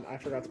 hold on. I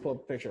forgot to pull up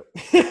a picture.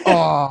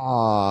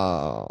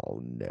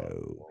 Oh,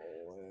 no.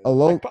 I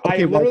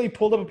literally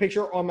pulled up a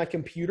picture on my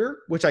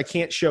computer, which I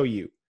can't show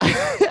you.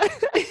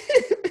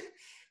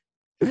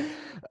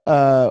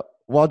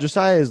 While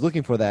Josiah is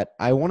looking for that,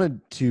 I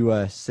wanted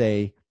to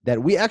say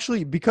that we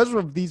actually, because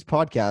of these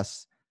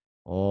podcasts,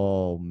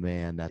 oh,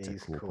 man, that's a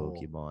cool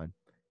Pokemon.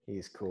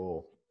 He's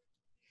cool.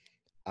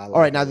 All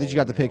right, now that you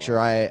got the picture,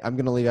 I'm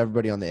going to leave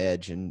everybody on the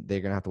edge, and they're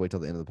going to have to wait till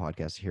the end of the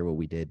podcast to hear what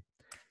we did.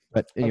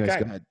 But anyways,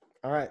 go ahead.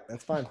 All right,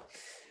 that's fine.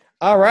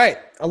 All right,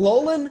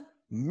 Alolan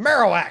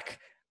Marowak.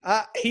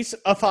 He's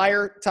a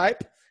fire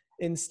type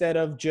instead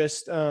of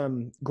just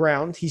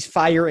ground. He's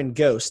fire and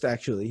ghost,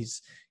 actually.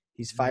 He's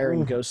fire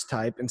and ghost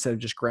type instead of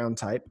just ground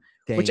type,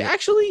 which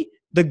actually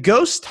the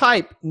ghost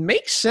type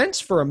makes sense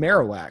for a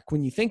Marowak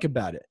when you think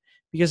about it,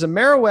 because a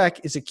Marowak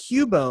is a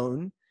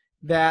Cubone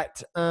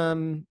that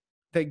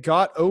that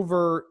got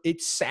over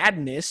its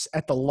sadness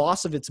at the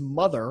loss of its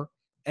mother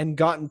and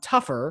gotten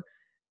tougher,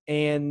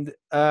 and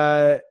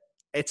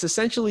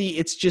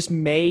it's just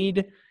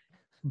made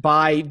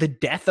by the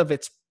death of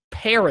its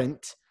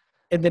parent,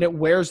 and then it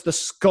wears the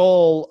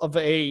skull of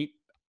a,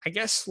 I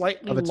guess,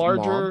 slightly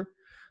larger mom?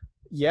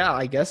 Yeah,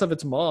 I guess of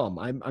its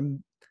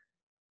mom.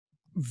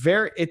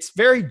 It's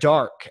very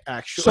dark,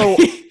 actually. So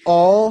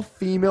all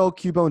female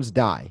Cubones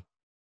die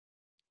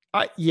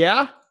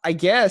yeah, I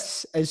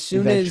guess as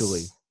soon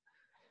eventually.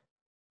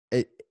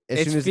 as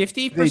it's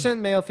 50%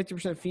 male,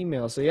 50%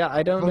 female. So yeah,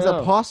 I don't know. How's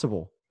that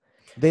possible?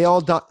 They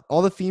all die.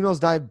 All the females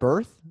die of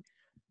birth.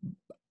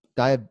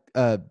 Die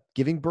of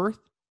giving birth.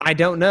 I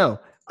don't know.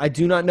 I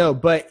do not know.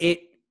 But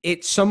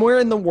it's somewhere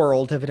in the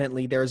world.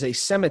 Evidently, there's a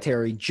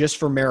cemetery just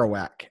for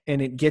Marowak,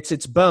 and it gets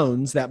its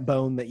bones. That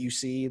bone that you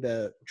see,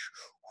 the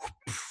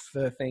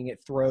thing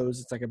it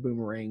throws. It's like a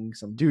boomerang.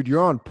 Dude,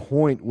 you're on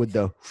point with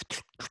all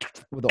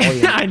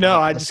your I know.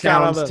 I just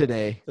got on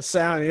today. The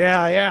sound.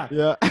 Yeah.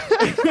 Yeah.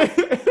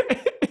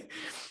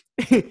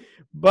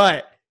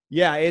 But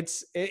yeah,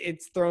 it's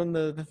thrown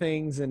the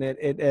things, and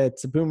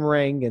it's a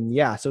boomerang, and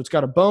yeah, so it's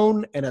got a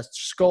bone and a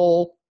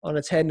skull on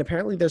its head, and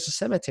apparently there's a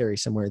cemetery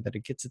somewhere that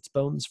it gets its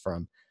bones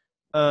from.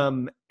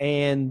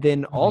 And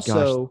then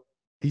also,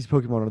 these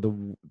Pokemon are the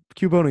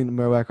Cubone and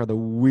Marowak are the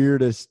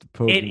weirdest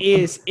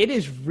Pokemon. It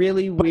is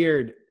really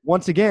weird.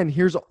 Once again,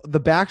 here's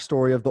the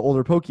backstory of the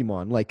older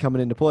Pokemon, like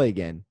coming into play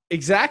again.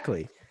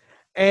 Exactly,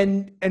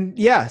 and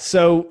yeah.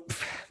 So,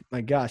 my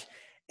gosh,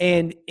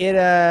 and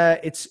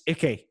it's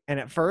okay. And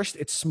at first,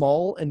 it's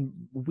small and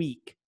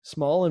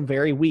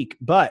very weak.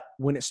 But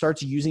when it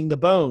starts using the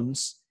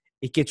bones,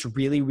 it gets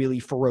really,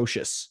 really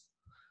ferocious.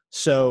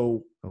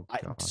 So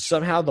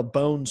somehow the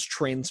bones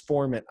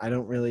transform it.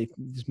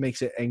 This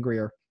makes it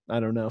angrier. I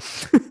don't know.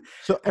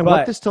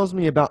 What this tells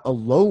me about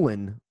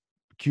Alolan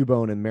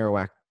Cubone and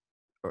Marowak,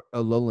 or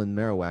Alolan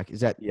Marowak,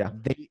 is that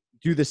they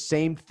do the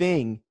same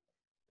thing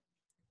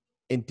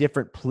in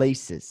different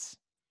places.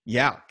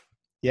 Yeah,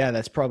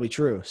 that's probably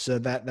true. So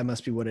that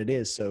must be what it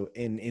is. So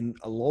in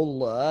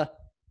Alola, I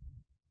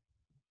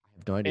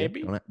have no idea.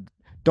 Maybe?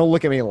 Don't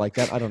look at me like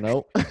that. I don't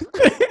know.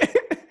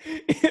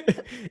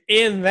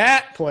 In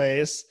that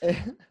place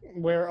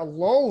where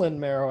Alolan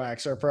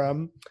Marowaks are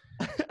from,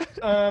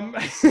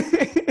 I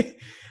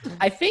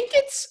think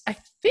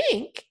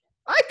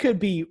I could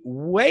be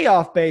way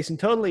off base and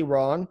totally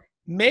wrong.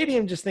 Maybe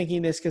I'm just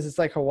thinking this because it's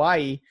like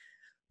Hawaii,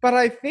 but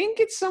I think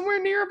it's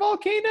somewhere near a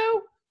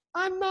volcano.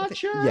 I'm not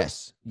sure.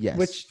 Yes.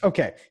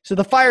 Okay. So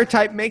the fire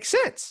type makes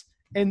sense.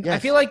 And I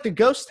feel like the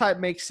ghost type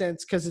makes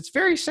sense because it's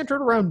very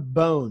centered around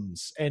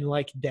bones and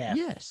like death.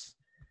 Yes.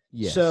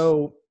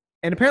 So,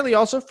 and apparently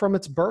also from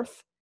its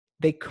birth,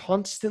 they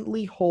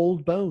constantly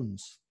hold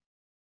bones.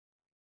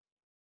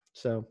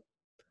 So,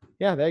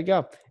 yeah, there you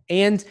go.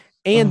 And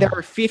there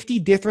are 50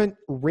 different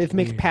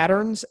rhythmic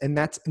patterns, and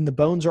the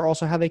bones are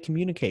also how they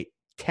communicate,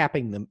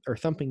 tapping them or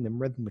thumping them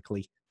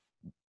rhythmically.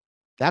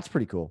 That's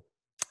pretty cool.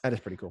 That is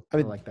pretty cool. I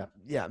like that.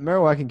 Yeah,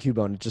 Marowak and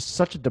Cubone are just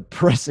such a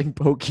depressing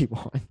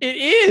Pokemon. It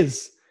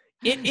is.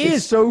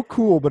 It's so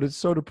cool, but it's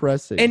so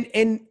depressing.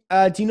 And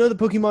do you know the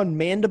Pokemon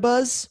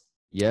Mandibuzz?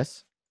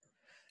 Yes.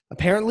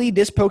 Apparently,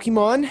 this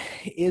Pokemon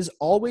is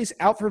always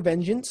out for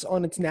vengeance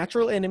on its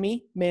natural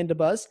enemy,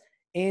 Mandibuzz,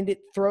 and it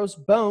throws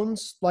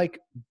bones like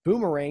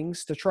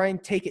boomerangs to try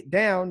and take it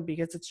down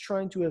because it's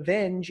trying to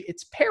avenge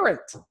its parent.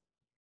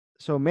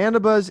 So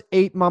Mandibuzz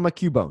ate Mama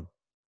Cubone.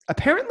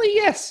 Apparently,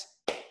 yes.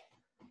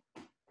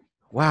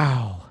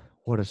 Wow,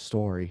 what a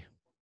story.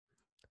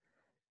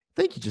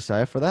 Thank you,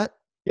 Josiah, for that.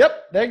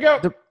 Yep, there you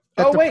go.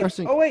 Oh, wait.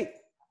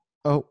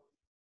 Oh,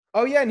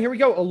 yeah, and here we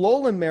go.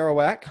 Alolan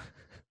Marowak.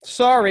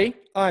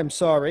 I'm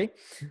sorry.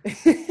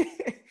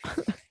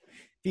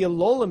 The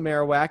Alolan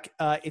Marowak,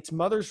 its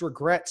mother's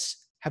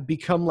regrets have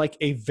become like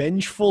a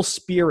vengeful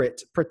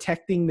spirit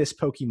protecting this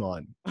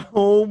Pokemon.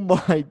 Oh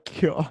my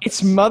God.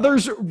 Its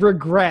mother's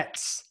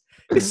regrets.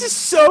 This is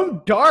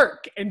so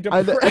dark and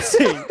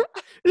depressing.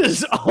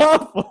 This is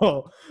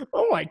awful.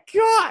 Oh my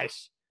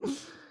gosh.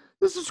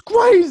 This is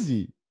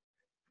crazy.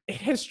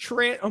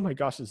 Oh my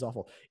gosh, this is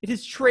awful. It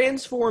has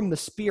transformed the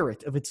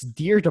spirit of its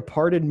dear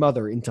departed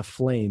mother into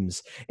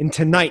flames, and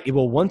tonight it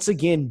will once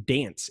again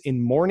dance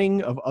in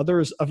mourning of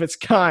others of its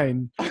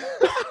kind.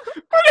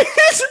 What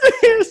is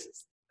this?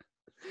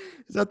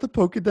 Is that the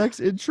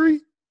Pokedex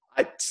entry?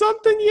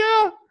 Something,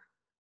 yeah.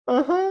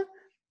 Uh-huh.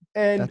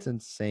 And that's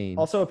insane.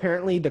 Also,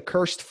 apparently, the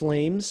cursed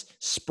flames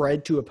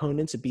spread to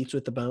opponents it beats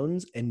with the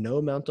bones, and no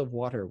amount of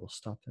water will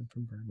stop them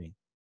from burning.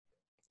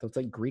 So it's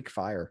like Greek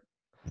fire.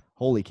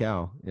 Holy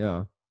cow.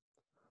 Yeah.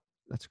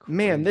 That's crazy.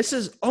 Man, this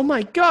is, oh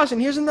my gosh.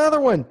 And here's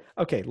another one.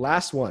 Okay,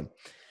 last one.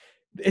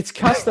 Its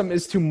custom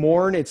is to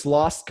mourn its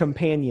lost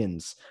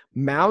companions.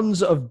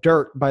 Mounds of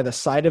dirt by the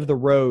side of the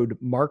road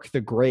mark the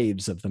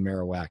graves of the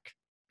Marowak.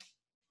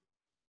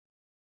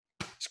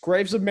 It's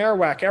graves of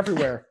Marowak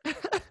everywhere.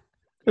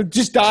 They're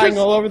just dying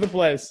all over the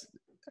place.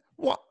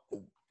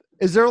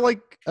 Is there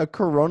like a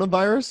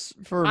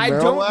coronavirus for I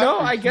Marowak don't know.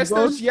 or I guess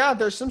Cubone?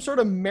 there's some sort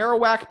of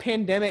Marowak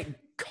pandemic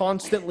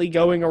constantly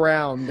going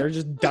around. They're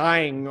just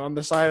dying on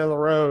the side of the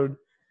road.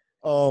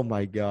 Oh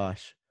my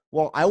gosh.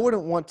 Well, I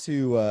wouldn't want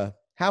to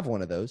have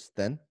one of those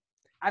then.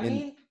 I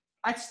mean,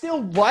 I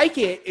still like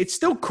it. It's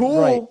still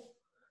cool, Right.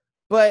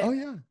 but Oh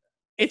yeah.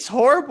 it's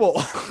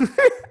horrible.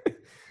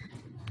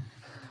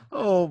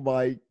 Oh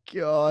my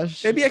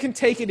gosh. Maybe I can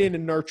take it in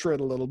and nurture it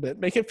a little bit,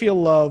 make it feel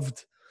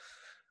loved.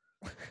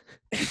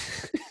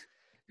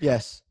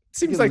 Yes.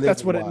 Seems You like live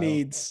that's a what it while.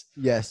 needs.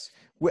 Yes.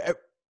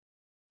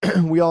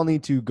 We all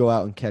need to go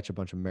out and catch a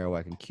bunch of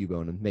Marowak and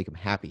Cubone and make them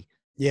happy.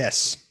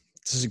 Yes,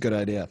 this is a good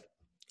idea.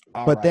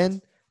 But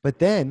then,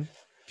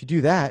 if you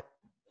do that,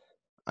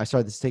 I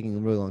started this taking a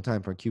really long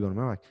time for Cubone and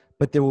Marowak.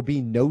 But there will be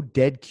no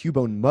dead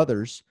Cubone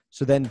mothers.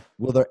 So then,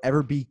 will there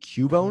ever be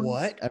Cubone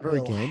what ever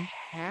will again?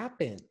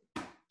 happen?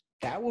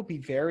 That will be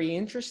very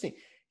interesting.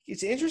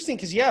 It's interesting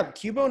because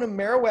Cubone and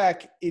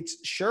Marowak.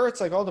 It's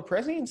like all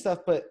depressing and stuff,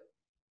 but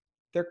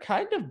they're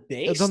kind of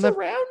based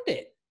around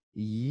it.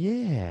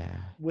 Yeah.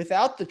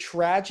 Without the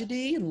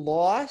tragedy and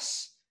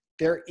loss,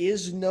 there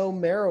is no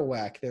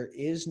Marowak. There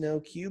is no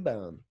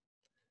Cubone.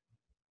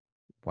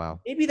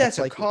 Wow. Maybe that's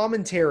like a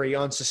commentary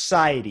on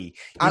society.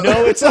 I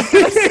know it's like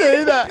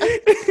say that.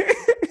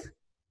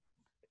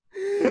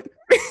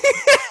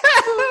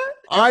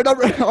 All right, I'm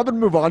gonna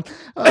move on.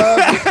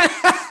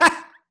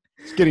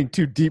 It's getting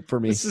too deep for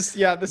me. This is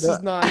not. This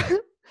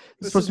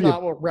is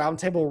not what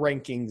Roundtable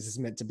Rankings is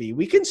meant to be.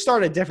 We can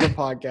start a different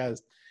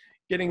podcast,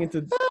 getting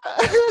into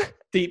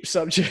deep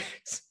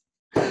subjects.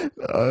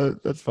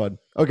 That's fun.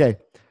 Okay,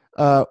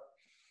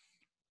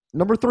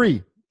 number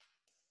 3,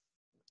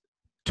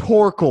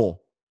 Torkoal.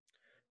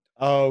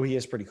 Oh, he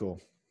is pretty cool.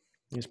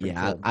 He's pretty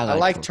cool. I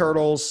like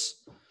turtles.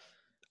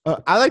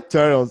 I like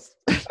turtles.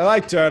 I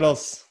like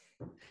turtles.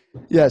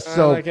 Yes,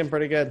 so I like him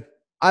pretty good.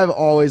 I've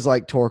always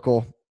liked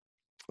Torkoal.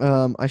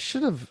 I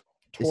should have.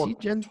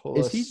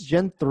 Is he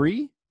Gen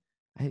 3?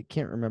 I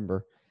can't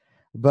remember.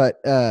 But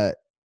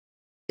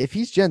if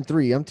he's Gen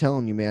 3, I'm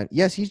telling you, man.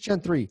 Yes, he's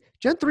Gen 3.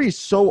 Gen 3 is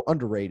so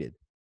underrated.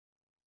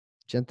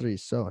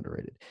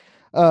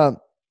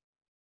 Torkoal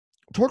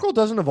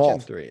doesn't evolve.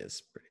 Gen 3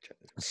 is pretty good.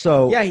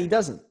 So yeah, he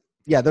doesn't.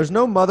 Yeah, there's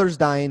no mothers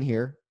dying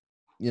here,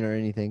 or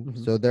anything.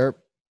 Mm-hmm. So they're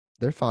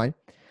fine.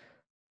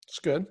 It's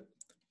good.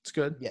 It's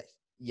good.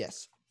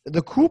 Yes.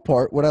 The cool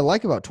part, what I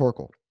like about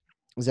Torkoal,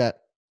 is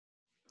that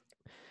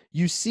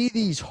you see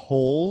these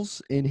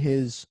holes in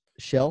his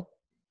shell,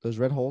 those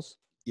red holes.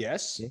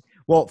 Yes. Okay.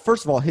 Well,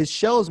 first of all, his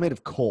shell is made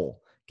of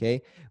coal.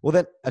 Okay. Well,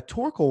 then a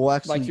Torkoal will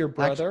actually like your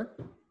brother.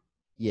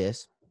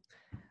 Yes.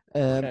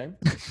 Okay.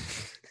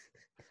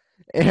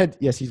 And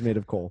yes, he's made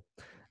of coal.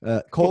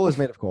 Coal is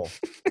made of coal.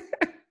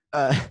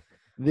 I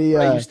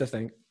used to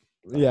think.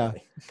 Yeah.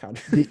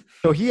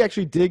 So he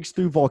actually digs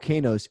through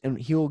volcanoes and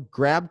he'll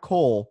grab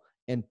coal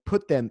and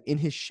put them in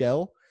his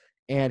shell,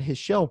 and his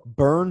shell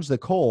burns the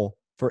coal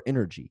for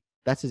energy.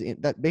 That's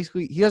that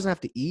basically he doesn't have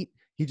to eat.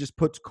 He just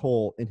puts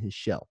coal in his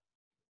shell,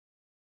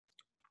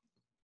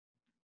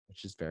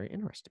 which is very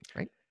interesting,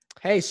 right?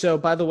 Hey, so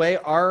by the way,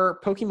 our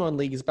Pokemon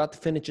League is about to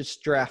finish its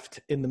draft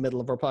in the middle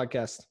of our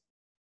podcast,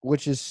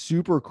 which is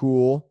super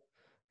cool.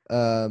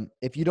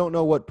 If you don't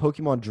know what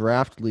Pokemon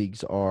draft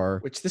leagues are,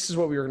 which this is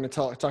what we were going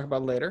to talk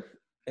about later,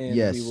 and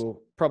we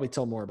will probably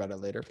tell more about it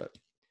later, but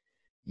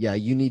yeah,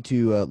 you need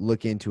to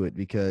look into it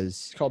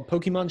because it's called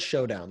Pokemon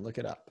Showdown. Look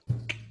it up.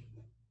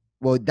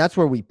 Well, that's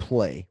where we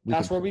play.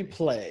 We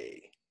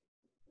play.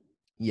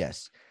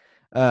 Yes.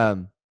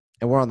 And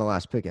we're on the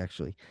last pick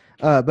actually.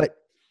 But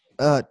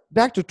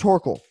back to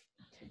Torkoal.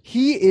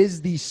 He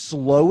is the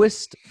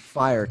slowest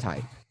fire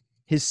type.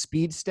 His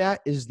speed stat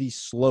is the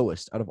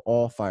slowest out of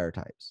all fire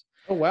types.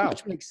 Oh, wow.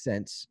 Which makes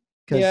sense.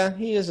 Yeah,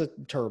 he is a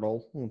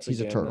turtle. He's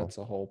a turtle. That's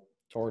a whole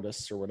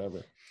tortoise or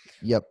whatever.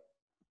 Yep.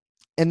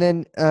 And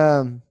then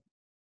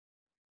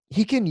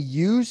he can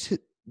use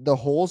the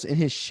holes in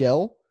his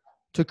shell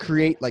to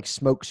create like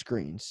smoke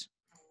screens.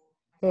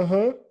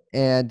 Uh-huh.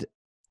 And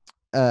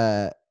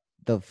the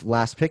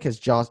last pick has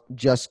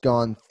just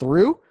gone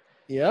through.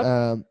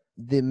 Yeah.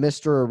 The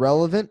Mr.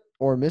 Irrelevant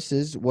or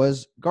Mrs.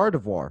 was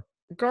Gardevoir.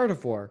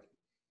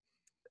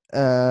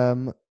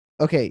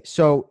 Okay,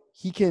 so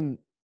he can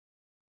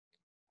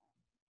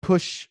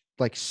push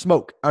like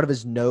smoke out of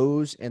his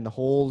nose and the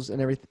holes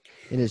and everything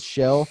in his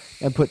shell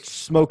and put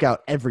smoke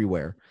out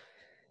everywhere.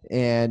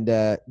 And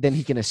then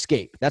he can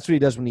escape. That's what he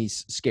does when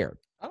he's scared.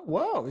 Oh,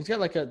 wow. He's got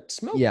like a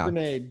smoke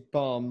grenade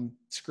bomb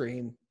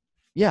screen.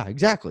 Yeah,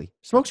 exactly.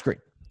 Smoke screen.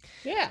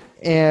 Yeah.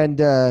 And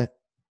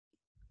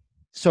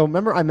so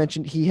remember I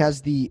mentioned he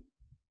has the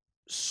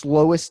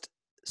slowest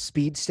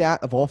speed stat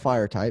of all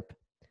fire type.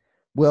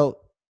 Well,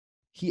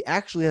 he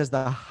actually has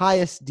the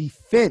highest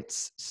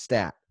defense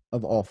stat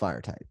of all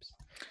fire types.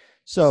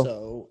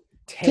 So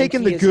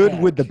taking the good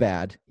with the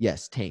bad.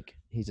 Yes, tank.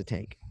 He's a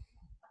tank.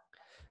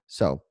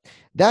 So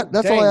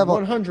that's all I have.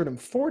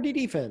 140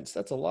 defense.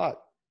 That's a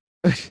lot.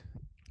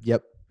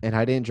 Yep. And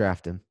I didn't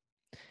draft him.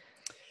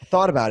 I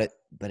thought about it,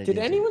 but did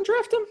anyone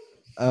draft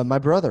him? My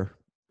brother,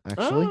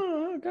 actually.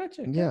 Oh,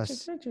 gotcha.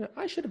 Yes. Gotcha.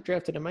 I should have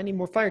drafted him. I need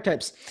more fire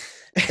types.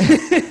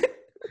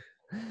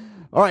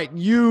 All right,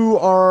 you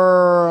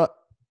are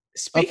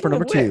Speaking up for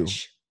number of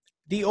which,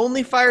 2. The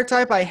only fire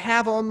type I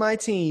have on my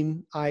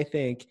team, I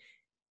think,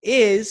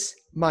 is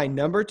my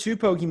number 2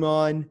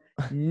 Pokemon,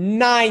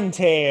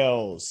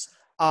 Ninetales.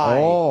 I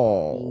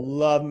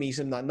love me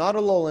some not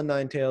Alolan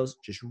Ninetales,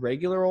 just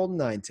regular old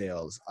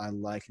Ninetales. I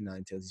like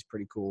Ninetales. He's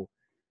pretty cool.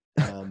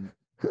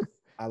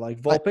 I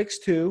like Vulpix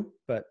too,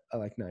 but I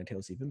like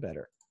Ninetales even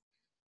better.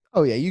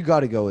 Oh yeah, you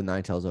got to go with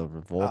Ninetales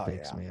over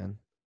Vulpix, man.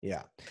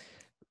 Yeah.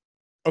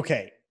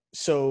 Okay,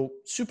 so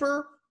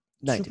super.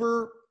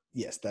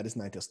 Yes, that is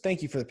Ninetales.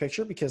 Thank you for the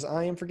picture because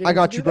I am forgetting. I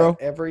got you, bro.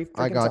 Every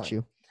I got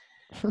time.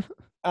 you.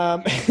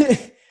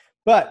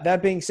 But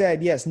that being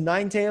said, yes,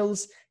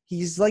 Ninetales.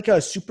 He's like a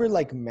super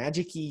like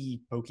magic-y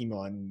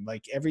Pokemon.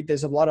 Like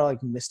there's a lot of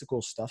like mystical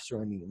stuff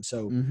surrounding him.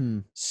 So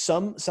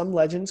some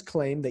legends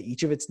claim that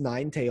each of its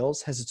 9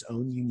 tails has its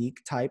own unique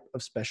type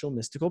of special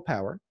mystical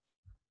power.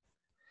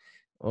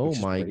 Oh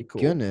my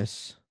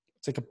goodness.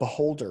 It's like a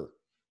beholder,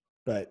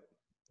 but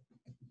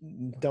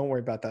don't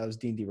worry about that. It was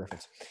D&D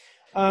reference.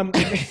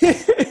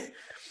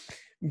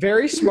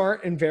 Very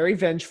smart and very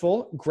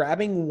vengeful.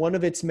 Grabbing one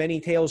of its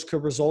many tails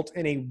could result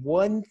in a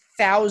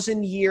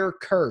 1,000-year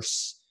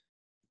curse.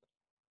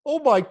 Oh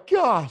my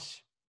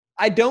gosh.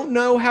 I don't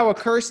know how a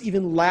curse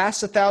even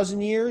lasts 1,000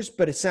 years,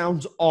 but it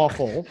sounds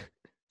awful.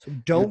 So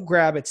don't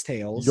grab its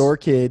tails. Your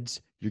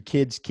kids, your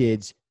kids'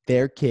 kids,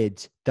 their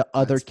kids, the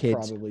other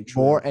kids,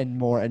 more and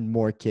more and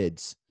more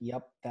kids.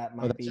 Yep, that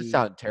might be. That just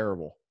sounded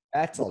terrible.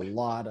 That's a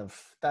lot of.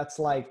 That's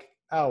like,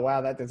 oh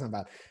wow, that doesn't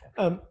sound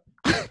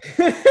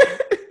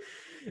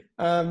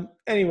bad.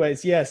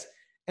 Anyways, yes,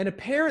 and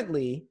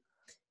apparently,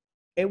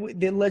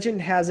 the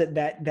legend has it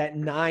that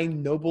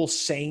 9 noble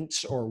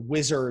saints or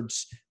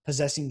wizards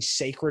possessing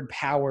sacred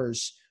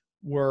powers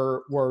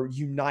were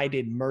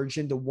united, merged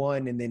into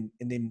one, and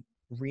then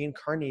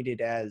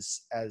reincarnated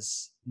as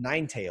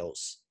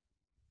Ninetales.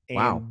 And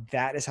wow,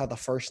 that is how the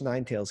first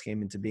Ninetales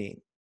came into being.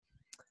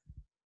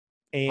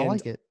 And I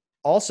like it.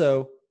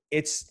 Also,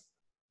 I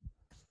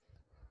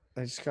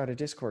just got a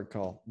Discord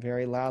call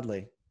very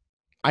loudly.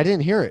 I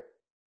didn't hear it.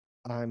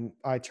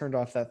 I turned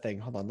off that thing.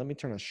 Hold on, let me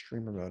turn on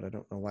streamer mode. I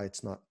don't know why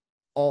it's not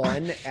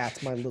on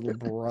at my little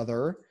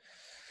brother.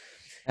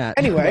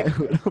 Anyway.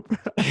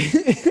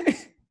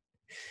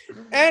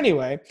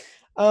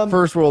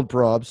 First world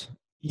probs.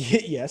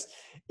 Yes.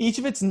 Each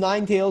of its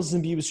 9 tails is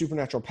imbued with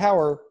supernatural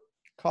power,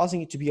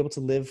 causing it to be able to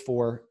live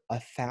for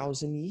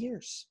 1,000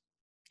 years,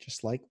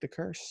 just like the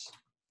curse.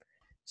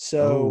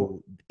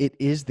 So it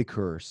is the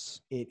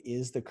curse. It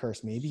is the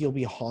curse. Maybe you'll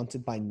be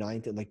haunted by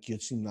Ninetales, like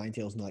Jutsu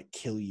Ninetales, and like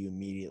kill you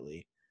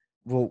immediately.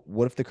 Well,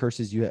 what if the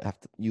curse is you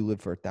live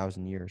for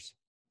 1,000 years?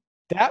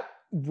 That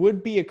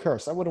would be a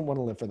curse. I wouldn't want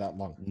to live for that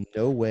long.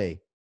 No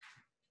way.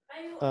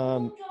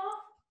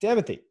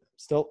 Timothy,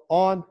 still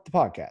on the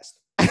podcast.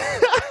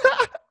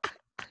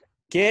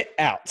 Get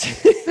out.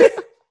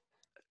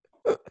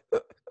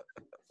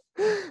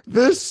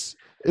 This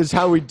is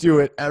how we do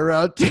it at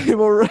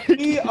Roundtable Ranking.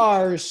 We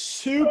are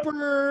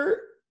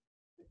super,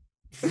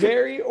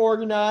 very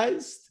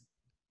organized,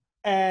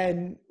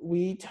 and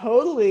we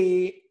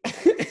totally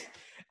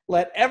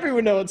let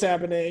everyone know what's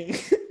happening.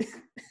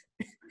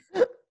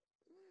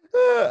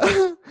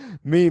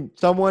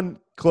 Someone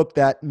clip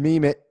that,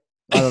 meme it.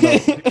 I don't know.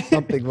 Do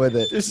something with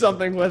it. Do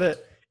something with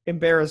it.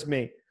 Embarrass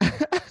me.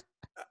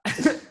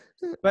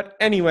 But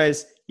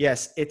anyways,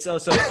 yes, it's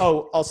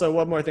also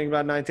one more thing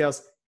about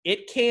Ninetales.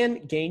 It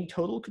can gain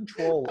total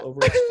control over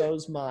its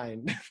foe's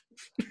mind.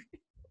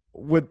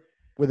 With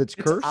its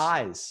curse?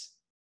 Eyes.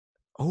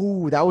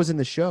 Oh, that was in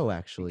the show,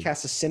 actually. It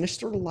casts a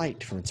sinister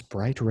light from its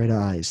bright red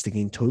eyes to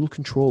gain total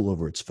control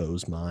over its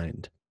foe's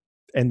mind.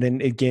 And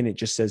then again, it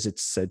just says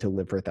it's said to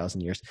live for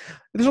 1,000 years.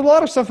 There's a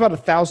lot of stuff about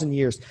 1,000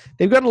 years.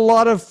 They've got a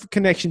lot of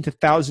connection to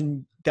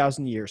thousand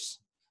years.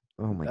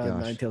 Oh my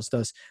gosh. Ninetales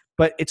does.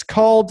 But it's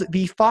called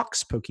the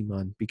Fox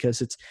Pokemon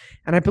because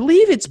and I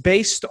believe it's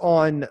based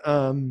on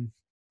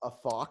a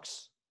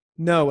fox?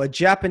 No, a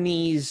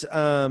Japanese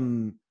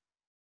thingy.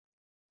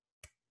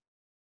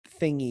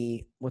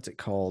 What's it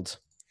called?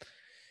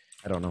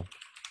 I don't know.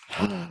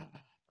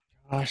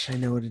 Gosh, I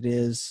know what it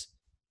is.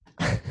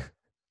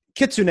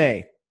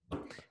 Kitsune.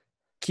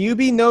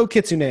 Kyubi no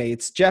Kitsune.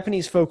 It's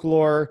Japanese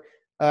folklore.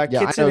 I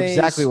know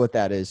exactly what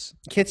that is.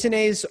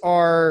 Kitsunes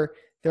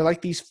they're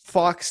like these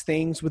fox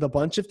things with a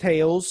bunch of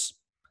tails,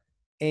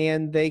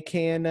 and they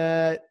can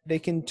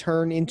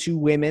turn into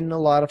women a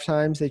lot of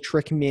times. They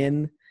trick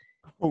men.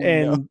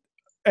 So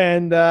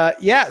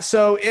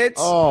it's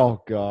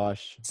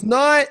it's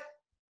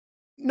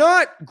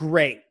not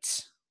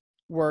great.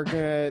 We're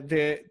gonna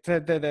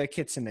the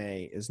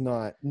Kitsune is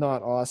not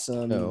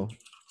awesome. No,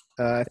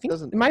 I think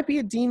it might be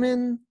a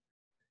demon.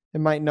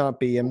 It might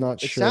not be. I'm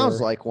not sure. It sounds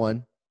like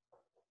one.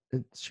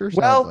 It sure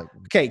sounds like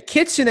one. Okay,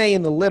 Kitsune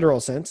in the literal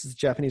sense is the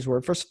Japanese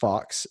word for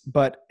fox,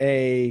 but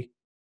there's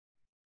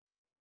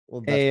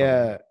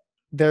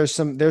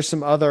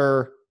some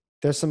other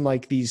There's some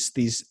like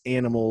these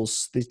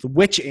animals, these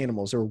witch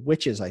animals or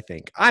witches, I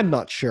think. I'm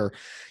not sure.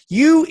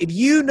 If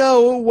you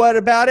know what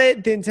about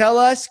it, then tell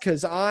us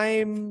because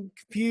I'm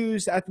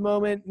confused at the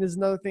moment. And there's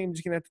another thing I'm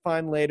just gonna have to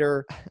find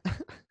later.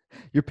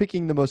 You're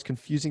picking the most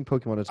confusing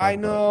Pokemon to talk I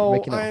about. You're know.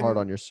 making it hard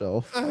on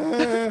yourself.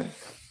 Anyway,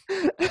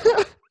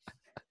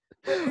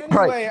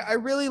 All right. I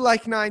really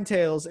like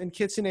Ninetales, and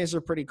Kitsunes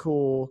are pretty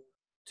cool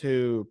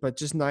too. But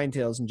just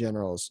Ninetales in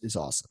general is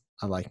awesome.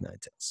 I like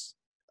Ninetales.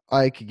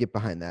 I could get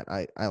behind that.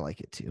 I like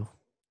it too.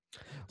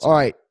 All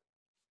right.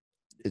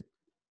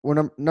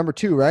 We're number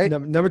 2, right?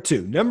 Number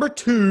two. Number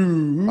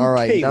two. All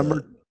right.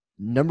 Caleb.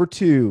 Number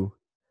 2.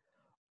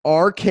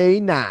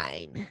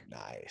 RK9.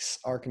 Nice.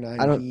 Arcanine.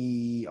 I don't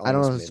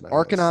know if it's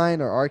Arcanine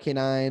or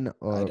RK9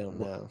 or I don't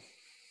know.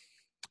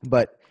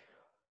 But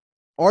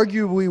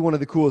arguably one of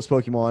the coolest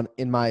Pokemon,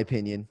 in my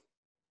opinion.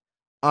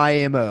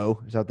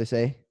 IMO. Is that what they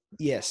say?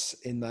 Yes,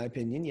 in my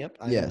opinion. Yep.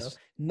 Yes.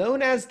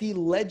 Known as the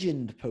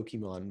legend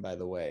Pokemon, by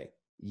the way.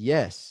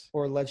 Yes.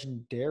 Or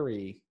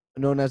legendary.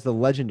 Known as the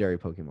legendary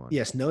Pokemon.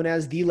 Yes, known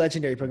as the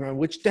legendary Pokemon,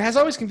 which has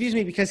always confused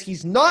me because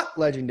he's not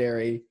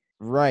legendary.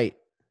 Right.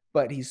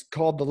 But he's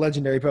called the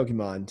legendary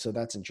Pokemon, so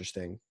that's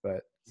interesting.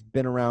 But he's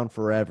been around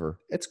forever.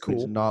 It's cool.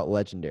 He's not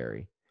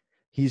legendary.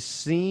 He's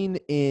seen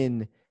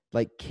in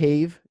like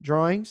cave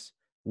drawings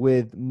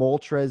with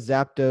Moltres,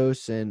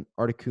 Zapdos, and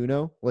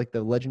Articuno, like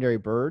the legendary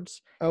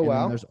birds. Oh,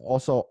 wow. And there's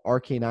also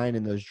RK9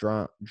 in those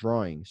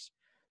drawings.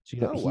 So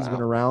he's been wow.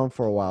 around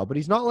for a while, but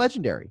he's not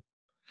legendary.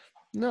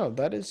 No,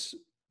 that is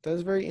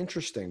very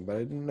interesting, but I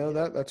didn't know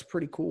that. That's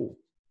pretty cool.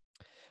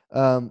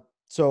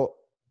 So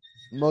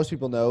most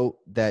people know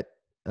that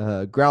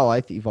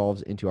Growlithe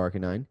evolves into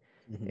Arcanine,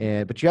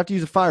 but you have to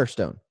use a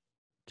Firestone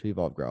to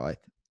evolve Growlithe.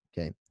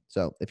 Okay,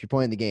 so if you're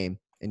playing the game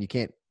and you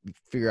can't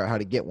figure out how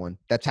to get one,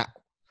 that's how.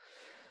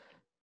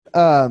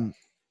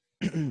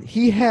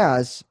 He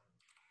has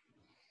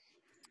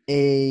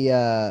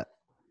a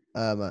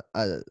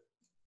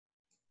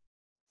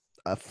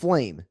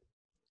flame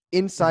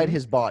inside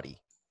his body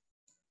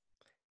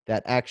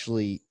that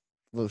actually.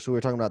 So we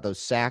were talking about those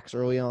sacs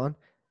early on.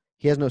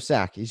 He has no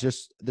sac.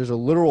 There's a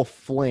literal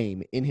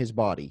flame in his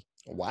body.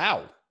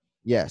 Wow.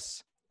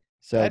 Yes.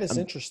 So that is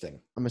interesting.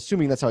 I'm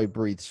assuming that's how he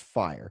breathes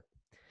fire.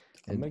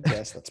 I'm going to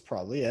guess that's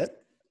probably it.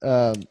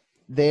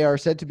 They are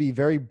said to be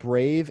very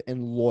brave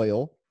and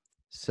loyal.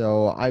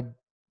 So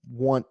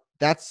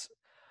that's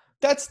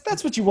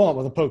what you want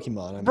with a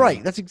Pokemon. I mean.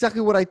 Right. That's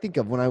exactly what I think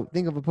of. When I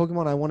think of a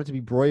Pokemon, I want it to be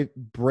brave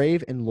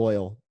and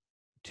loyal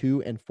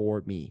to and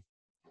for me.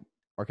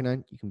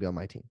 Arcanine, you can be on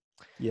my team.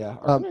 Yeah,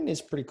 Arcanine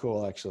is pretty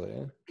cool, actually.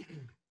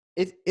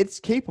 It's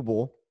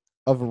capable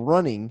of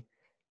running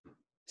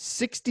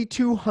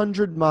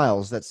 6,200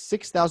 miles. That's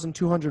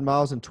 6,200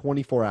 miles in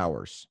 24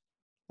 hours.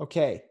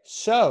 Okay,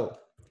 so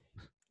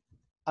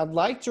I'd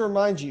like to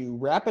remind you,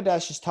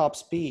 Rapidash's top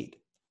speed,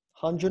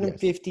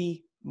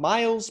 150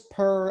 miles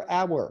per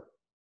hour.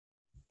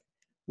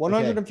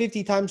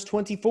 150 times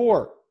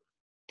 24,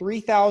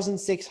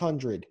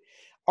 3,600.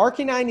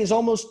 Arcanine is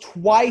almost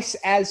twice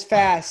as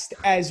fast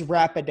as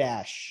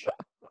Rapidash.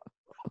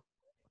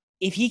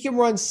 If he can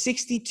run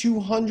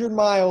 6,200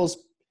 miles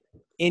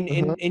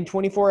in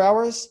 24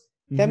 hours,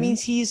 that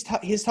means his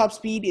top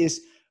speed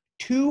is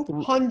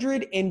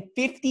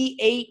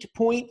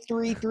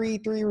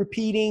 258.333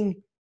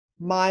 repeating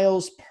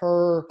miles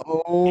per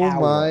hour. Oh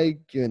my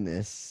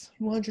goodness.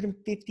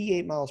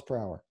 258 miles per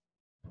hour.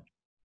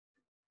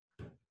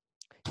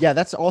 Yeah,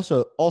 that's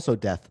also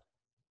death.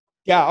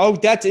 Yeah,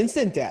 that's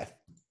instant death.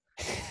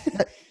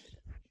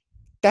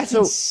 That's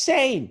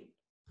insane.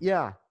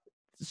 Yeah.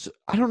 So,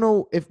 I don't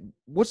know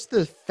what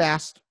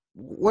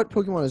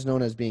Pokemon is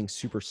known as being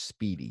super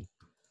speedy?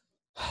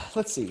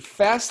 Let's see.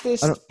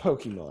 Fastest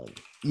Pokemon.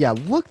 Yeah,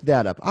 look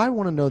that up. I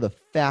want to know the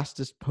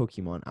fastest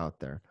Pokemon out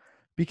there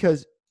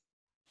because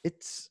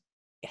it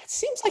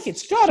seems like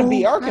it's got to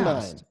be Arcanine.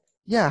 Fast.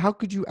 Yeah, how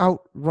could you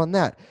outrun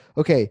that?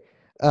 Okay.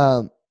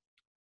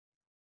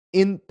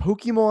 In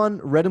Pokemon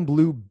Red and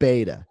Blue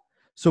Beta,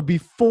 so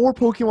before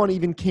Pokemon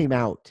even came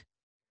out,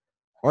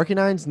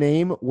 Arcanine's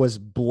name was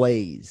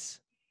Blaze.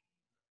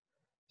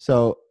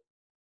 So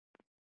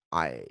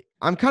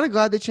I'm kind of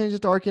glad they changed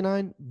it to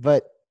Arcanine,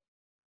 but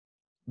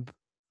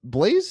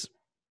Blaze,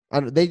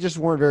 they just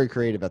weren't very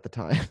creative at the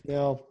time.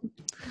 No.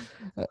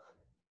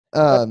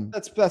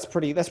 That's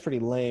pretty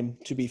lame,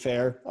 to be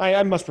fair.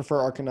 I must prefer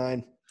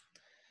Arcanine.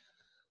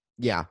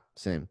 Yeah,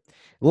 same.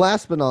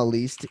 Last but not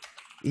least,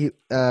 the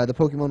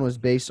Pokemon was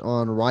based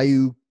on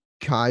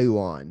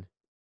Ryukyuan.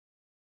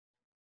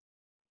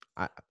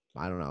 I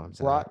don't know.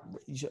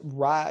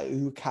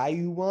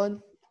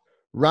 Ryukyuan?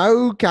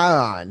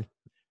 Ryukyuan.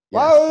 Yes.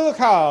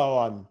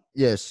 Ryukyuan.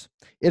 Yes.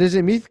 It is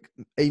a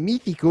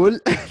mythical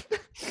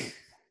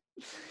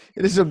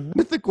It is a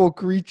mythical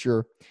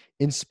creature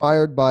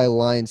inspired by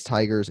lions,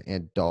 tigers,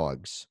 and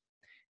dogs.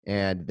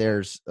 And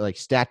there's like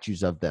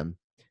statues of them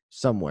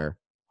somewhere.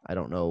 I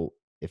don't know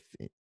if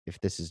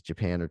this is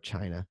Japan or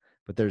China,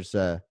 but there's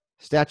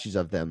statues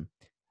of them,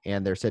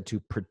 and they're said to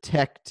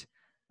protect.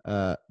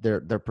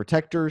 They're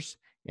protectors,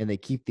 and they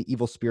keep the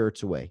evil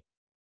spirits away.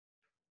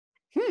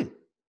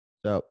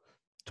 So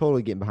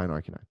totally getting behind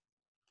Arcanine.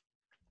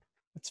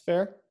 That's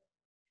fair.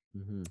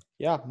 Mm-hmm.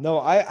 Yeah, no,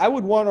 I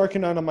would want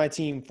Arcanine on my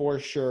team for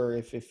sure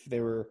if they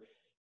were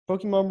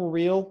Pokemon were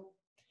real,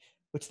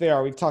 which they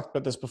are. We've talked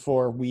about this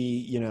before.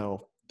 We,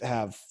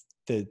 have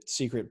the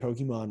secret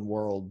Pokemon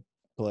world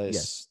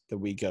place that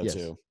we go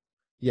to.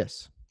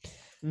 Yes.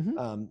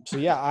 Mm-hmm. So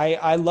yeah,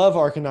 I love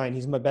Arcanine.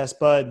 He's my best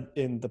bud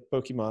in the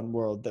Pokemon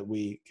world that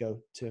we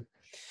go to.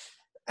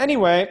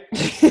 Anyway.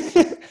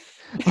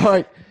 All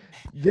right.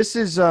 This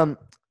is the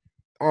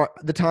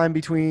time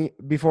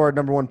before our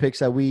number one picks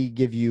that we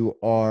give you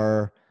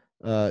our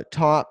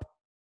top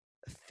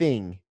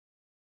thing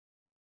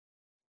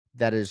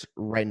that is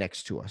right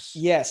next to us.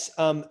 Yes.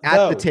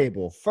 At the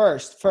table.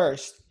 First,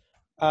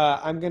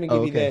 I'm going to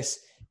give you this.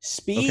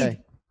 Speed.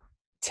 Okay.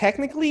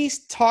 Technically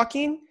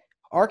talking,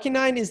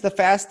 Arcanine is the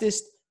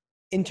fastest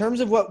in terms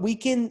of what we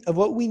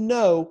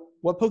know,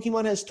 what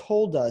Pokemon has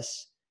told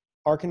us.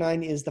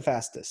 Arcanine is the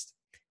fastest.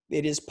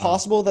 It is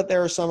possible that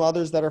there are some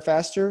others that are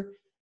faster.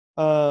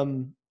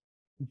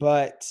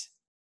 But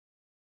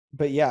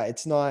yeah,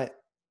 it's not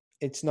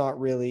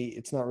really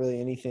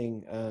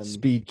anything.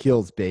 Speed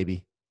kills,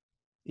 baby.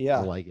 Yeah.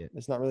 I like it.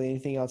 There's not really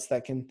anything else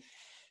that can,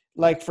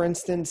 like, for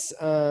instance,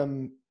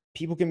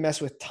 people can mess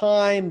with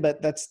time,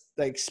 but that's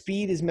like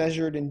speed is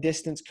measured in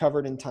distance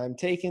covered and time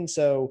taken.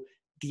 So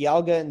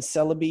Dialga and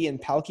Celebi and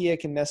Palkia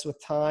can mess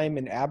with time,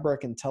 and Abra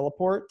can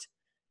teleport.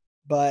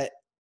 But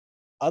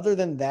other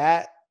than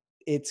that,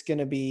 it's going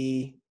to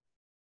be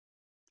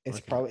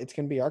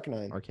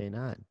Arcanine.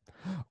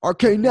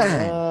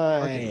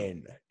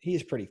 Arcanine.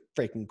 He's pretty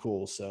freaking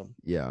cool. So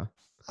yeah,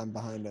 I'm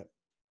behind it.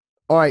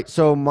 All right.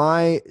 So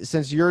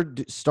since you're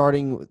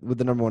starting with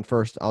the number one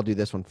first, I'll do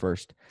this one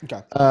first.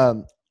 Okay.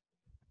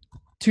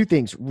 Two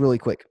things really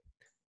quick.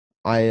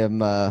 I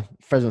am a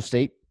Fresno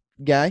State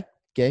guy.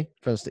 Okay.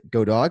 Fresno State,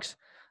 go Dogs.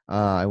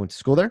 I went to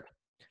school there.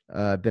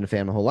 I've been a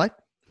fan my whole life.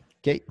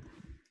 Okay.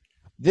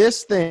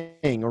 This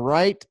thing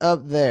right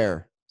up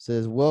there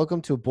says,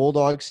 "Welcome to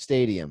Bulldog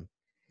Stadium."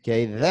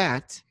 Okay.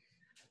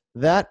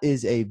 That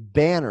is a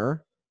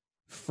banner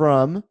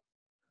from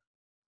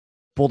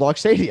Bulldog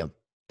Stadium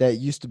that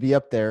used to be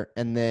up there.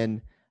 And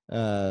then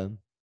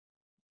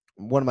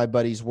one of my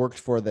buddies worked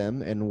for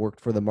them and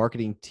worked for the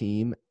marketing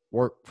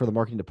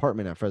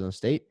department at Fresno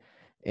State.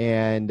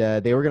 And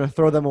they were going to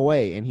throw them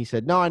away. And he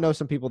said, "No, I know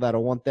some people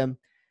that'll want them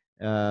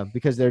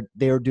because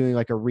they were doing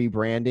like a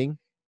rebranding."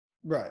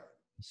 Right.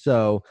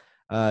 So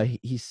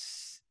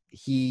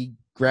he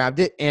grabbed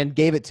it and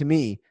gave it to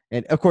me.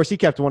 And of course he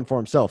kept one for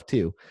himself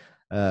too.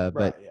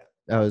 But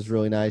that was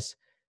really nice.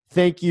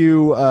 Thank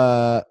you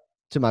to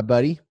my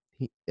buddy.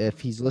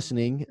 If he's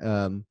listening,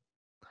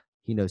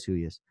 he knows who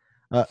he is.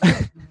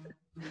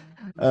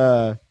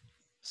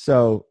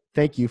 So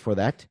thank you for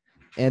that.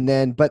 And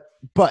then, but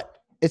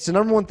it's the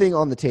number one thing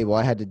on the table.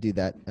 I had to do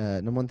that.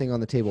 Number one thing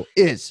on the table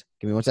is,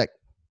 give me one sec.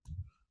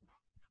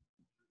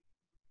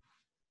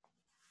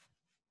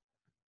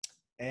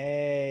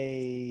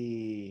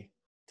 Hey,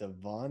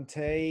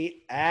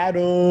 Davante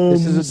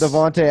Adams. This is a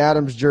Davante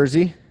Adams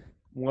jersey.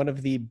 One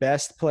of the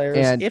best players,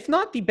 if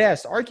not the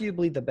best,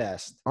 arguably the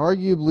best.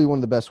 Arguably one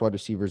of the best wide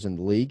receivers in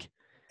the league.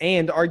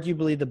 And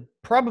arguably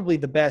probably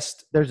the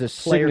best. There's a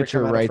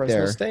signature right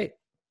there. State.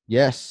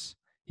 Yes.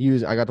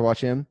 I got to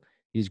watch him.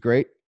 He's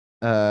great.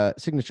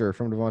 Signature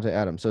from Davante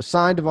Adams. So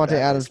signed Davante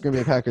Adams Green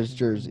Bay Packers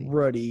jersey.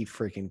 Pretty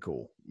freaking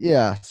cool.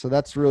 Yeah, so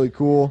that's really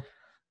cool.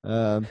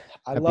 I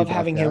love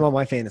having him on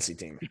my fantasy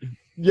team.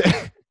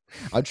 Yeah.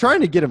 I'm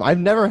trying to get him. I've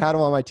never had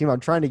him on my team. I'm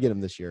trying to get him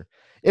this year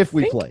if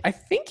we play. I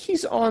think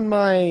he's on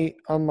my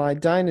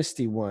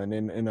dynasty one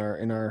in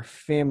our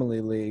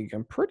family league.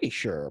 I'm pretty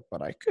sure,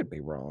 but I could be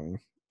wrong.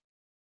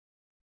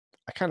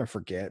 I kind of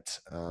forget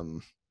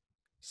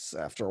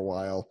after a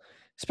while,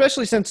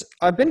 especially since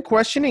I've been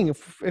questioning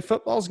if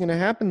football's going to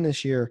happen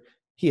this year.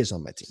 He is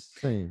on my team.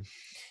 Same.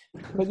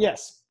 But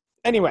yes.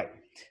 Anyway,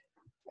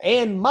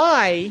 and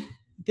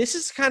this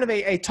is kind of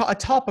a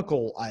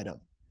topical item.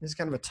 This is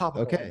kind of a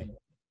topical item.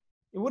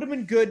 It would have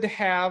been good to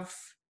have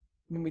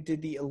when we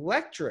did the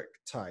electric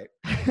type.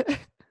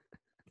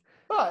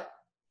 But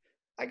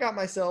I got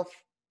myself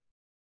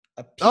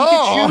a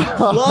Pikachu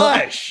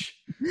plush.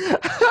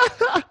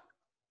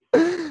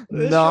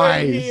 Nice.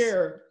 Right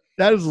here.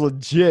 That is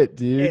legit,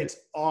 dude. It's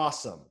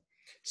awesome.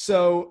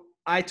 So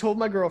I told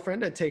my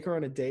girlfriend I'd take her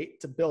on a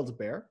date to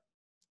Build-A-Bear.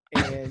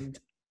 And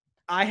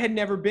I had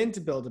never been to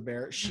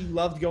Build-A-Bear. She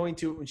loved going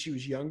to it when she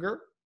was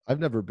younger. I've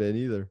never been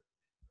either.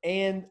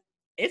 And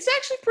it's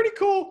actually pretty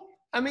cool.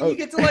 I mean, you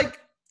get to like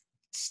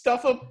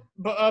stuff a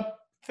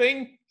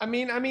thing. I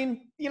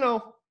mean,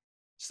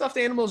 stuffed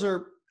animals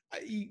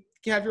you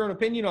can have your own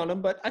opinion on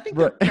them, but I think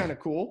they're kind of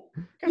cool.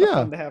 Kind of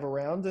fun to have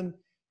around. And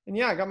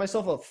yeah, I got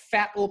myself a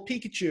fat little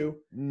Pikachu.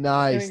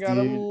 Nice, and I got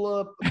a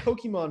little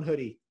Pokemon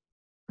hoodie.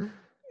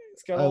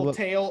 It's got a little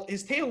tail.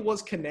 His tail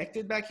was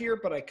connected back here,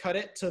 but I cut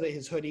it so that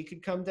his hoodie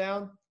could come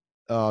down.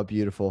 Oh,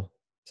 beautiful.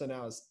 So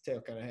now his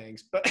tail kind of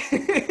hangs. But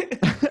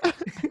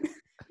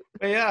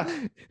but yeah,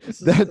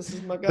 this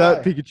is my guy.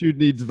 That Pikachu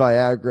needs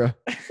Viagra.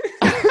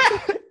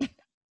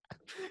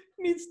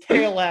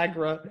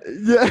 Tail-agra.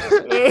 Yeah.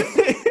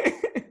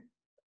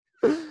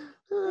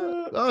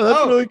 Oh,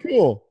 that's really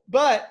cool.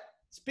 But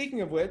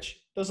speaking of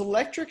which, those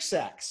electric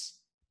sacks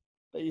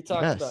that you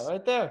talked about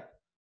right there.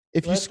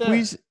 If you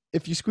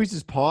Right squeeze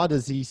his paw,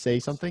 does he say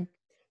something?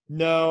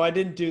 No, I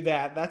didn't do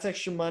that. That's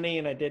extra money,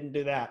 and I didn't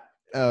do that.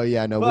 Oh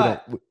yeah, no,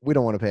 we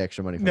don't want to pay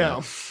extra money for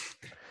that.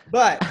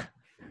 But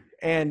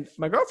and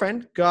my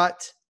girlfriend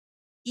got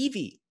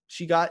Eevee.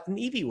 She got an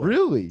Eevee one.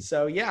 Really?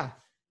 So yeah.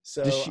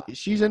 So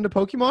she's into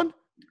Pokemon?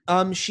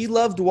 She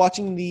loved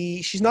watching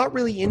she's not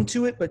really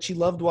into it, but she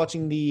loved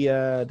watching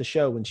the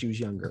show when she was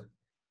younger.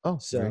 Oh,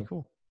 so very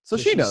cool. So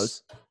she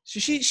knows.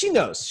 She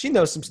knows. She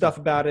knows some stuff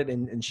about it,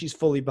 and she's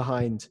fully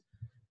behind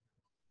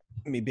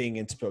me being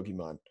into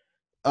Pokemon.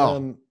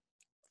 Oh,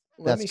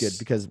 that's good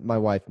because my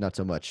wife not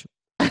so much.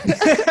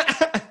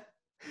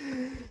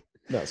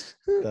 No,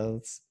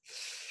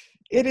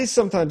 it is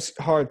sometimes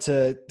hard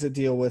to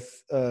deal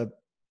with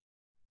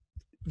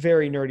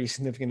very nerdy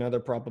significant other,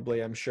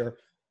 probably, I'm sure.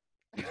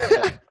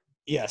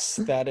 Yes,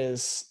 that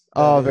is.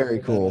 Very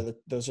cool.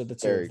 Those are the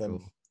two very of them.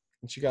 Cool.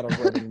 And she got a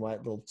red and white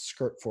little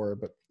skirt for her.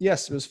 But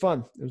yes, it was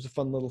fun. It was a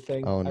fun little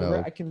thing. Oh,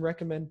 no. I can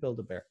recommend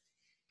Build-A-Bear.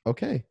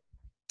 Okay.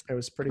 It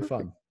was pretty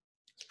fun.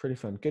 It's pretty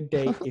fun. Good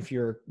date if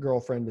your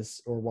girlfriend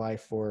is or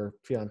wife or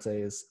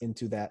fiance is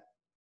into that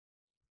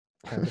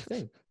kind of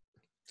thing.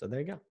 So there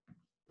you go.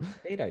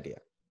 Date idea.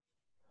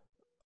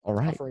 All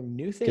right. Offering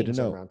new things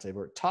on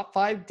Roundtable. Top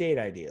 5 date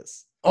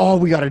ideas. Oh,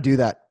 we got to do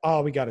that.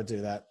 Oh, we got to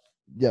do that.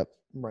 Yep.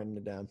 I'm writing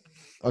it down.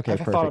 Okay, I've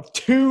thought of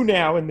 2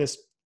 now in this.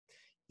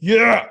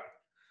 Yeah.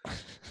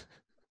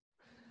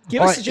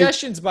 Give us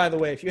suggestions, by the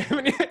way, if you have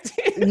any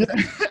ideas.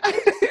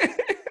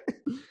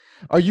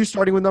 Are you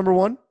starting with number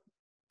 1?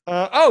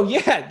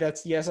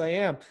 Yes, I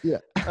am. Yeah.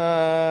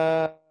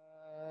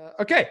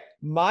 Okay.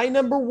 My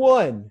number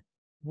 1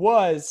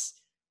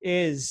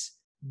 is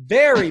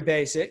very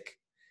basic.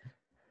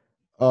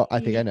 Oh, I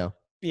think I know.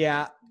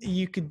 Yeah,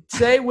 you could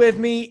say with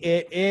me,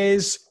 it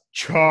is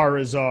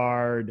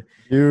Charizard.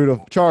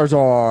 Beautiful.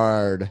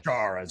 Charizard.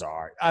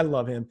 I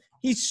love him.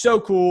 He's so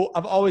cool.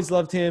 I've always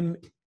loved him.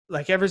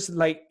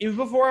 Even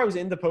before I was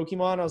into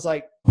Pokemon, I was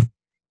like,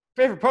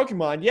 favorite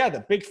Pokemon? Yeah,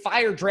 the big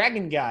fire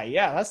dragon guy.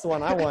 Yeah, that's the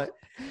one I want.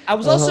 I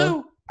was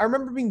also, I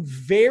remember being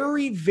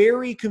very,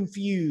 very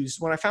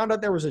confused when I found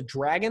out there was a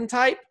dragon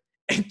type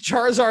and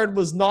Charizard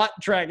was not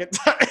dragon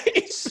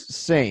type.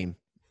 Same.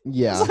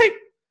 Yeah.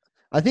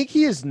 I think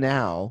he is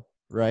now,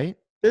 right?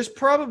 There's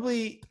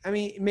probably,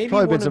 maybe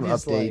probably one been some of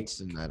his,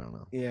 updates, and I don't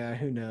know. Yeah,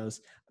 who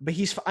knows? But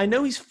I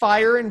know he's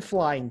fire and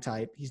flying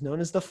type. He's known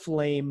as the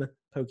Flame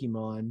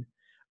Pokemon.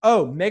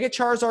 Oh, Mega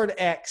Charizard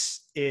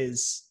X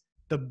is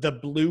the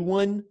blue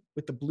one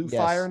with the blue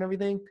fire and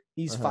everything.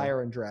 He's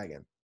fire and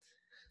dragon.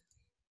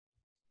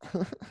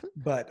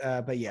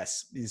 But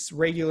yes, his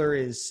regular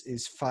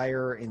is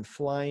fire and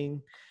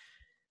flying.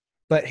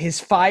 But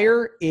his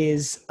fire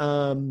is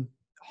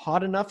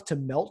hot enough to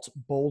melt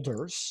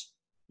boulders.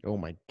 Oh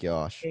my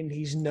gosh. And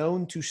he's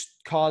known to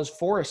cause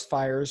forest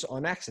fires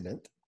on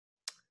accident.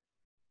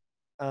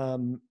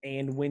 And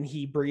when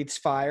he breathes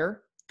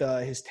fire,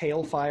 his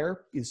tail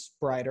fire is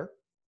brighter.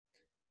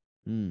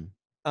 And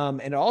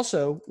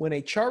also, when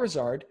a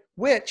Charizard,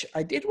 which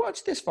I did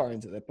watch this far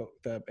into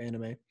the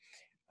anime,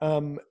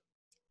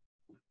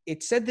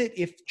 it said that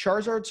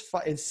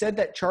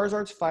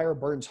Charizard's fire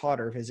burns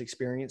hotter if has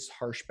experienced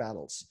harsh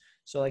battles.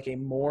 So like a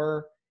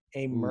more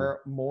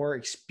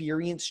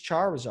experienced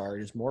Charizard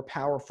is more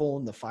powerful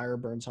and the fire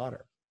burns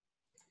hotter.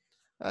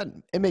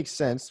 It makes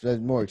sense.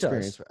 More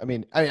experience.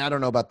 I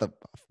don't know about the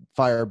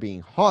fire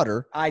being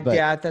hotter.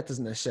 Yeah, that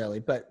doesn't necessarily,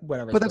 but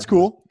whatever. But that's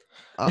cool.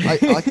 I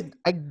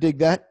dig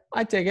that.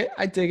 I dig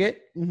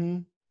it. Mm-hmm.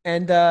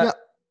 And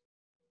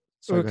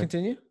so we'll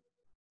continue.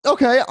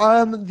 Okay.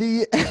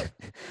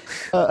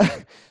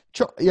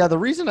 The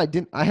reason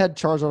I had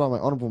Charizard on my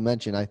honorable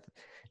mention.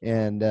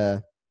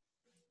 The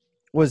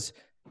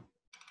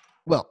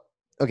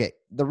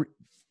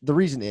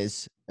reason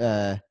is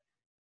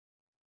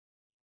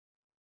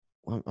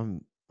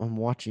I'm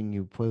watching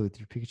you play with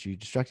your Pikachu. You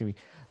distracted me.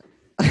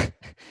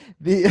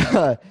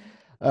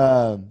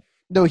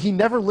 No, he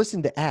never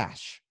listened to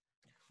Ash.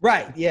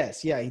 Right.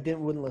 Yes. Yeah. He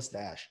wouldn't listen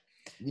to Ash.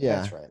 Yeah,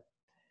 that's right.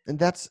 And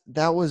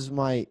that was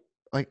my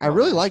I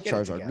really like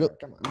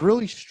Charizard.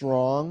 Really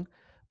strong,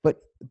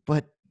 but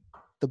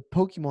the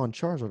Pokemon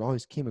Charizard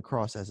always came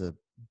across as a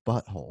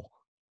butthole.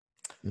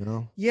 You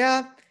know?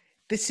 Yeah.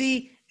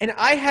 And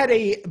I had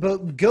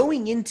but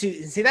going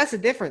into that's the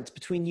difference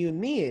between you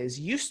and me is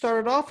you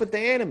started off with the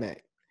anime.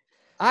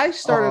 I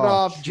started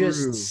off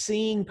just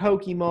seeing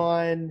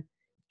Pokemon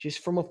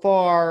just from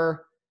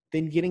afar,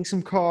 then getting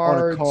some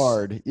cards. On a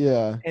card,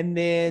 yeah. And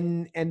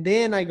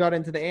then I got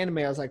into the anime.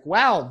 I was like,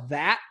 wow,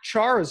 that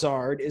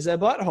Charizard is a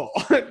butthole.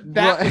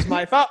 That was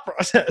my thought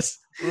process.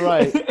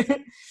 Right.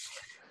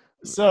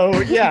 So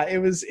yeah, it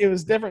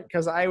was different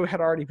because I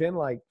had already been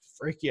like,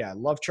 frick yeah,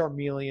 love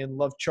Charmeleon,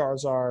 love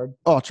Charizard.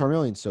 Oh,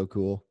 Charmeleon's so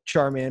cool.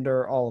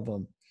 Charmander, all of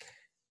them.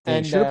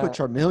 And should have put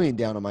Charmeleon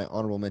down on my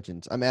honorable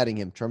mentions. I'm adding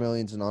him.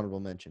 Charmeleon's an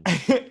honorable mention.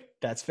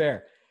 That's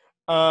fair.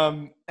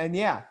 And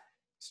yeah,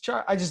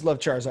 I just love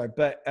Charizard,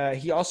 but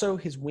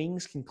his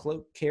wings can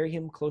carry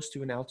him close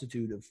to an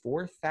altitude of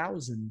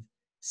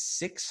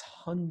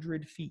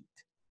 4,600 feet.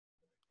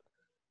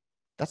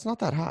 That's not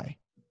that high.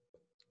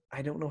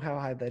 I don't know how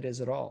high that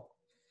is at all.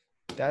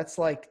 That's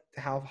like,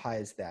 how high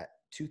is that?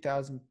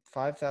 2,000,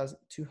 5,000,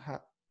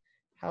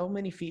 how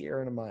many feet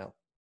are in a mile?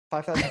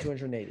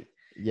 5,280.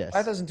 Yes.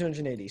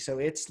 5,280. So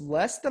it's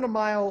less than a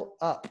mile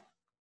up.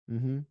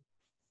 Mm-hmm.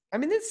 I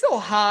mean, it's still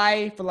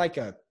high for like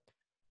a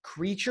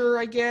creature,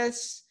 I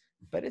guess,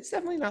 but it's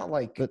definitely not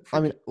like. But I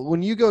mean,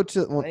 when you go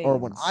to,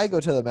 when I go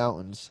to the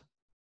mountains,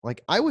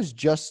 like I was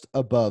just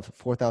above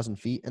 4,000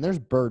 feet, and there's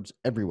birds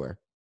everywhere.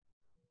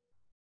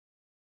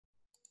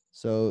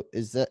 So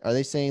are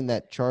they saying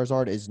that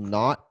Charizard is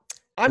not?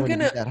 I'm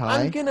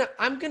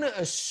gonna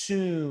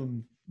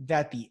assume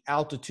that the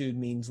altitude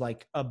means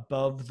like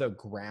above the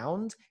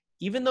ground,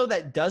 even though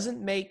that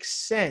doesn't make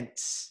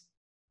sense.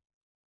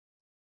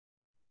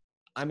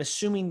 I'm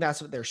assuming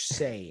that's what they're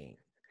saying.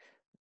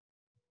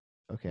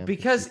 Okay.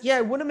 Because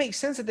it wouldn't make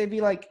sense that they'd be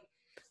like,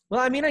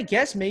 well, I mean, I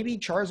guess maybe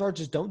Charizard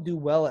just don't do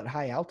well at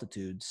high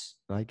altitudes.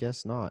 I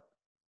guess not.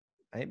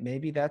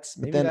 Maybe that's.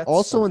 But then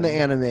also in the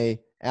anime,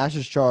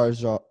 Ash's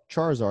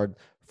Charizard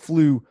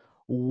flew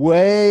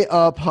way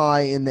up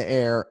high in the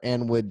air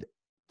and would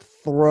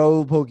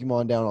throw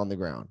Pokemon down on the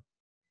ground.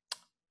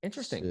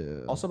 Interesting.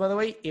 So, also, by the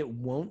way, it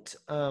will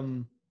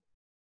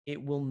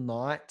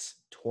not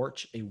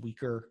torch a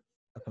weaker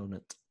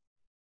opponent.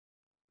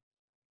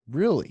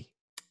 Really?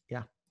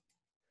 Yeah.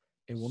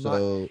 It will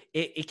not.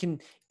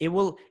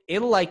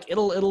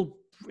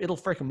 It'll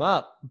frick him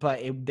up, but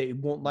they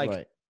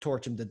won't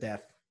torch him to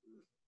death.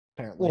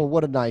 Apparently. Well,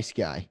 what a nice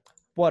guy.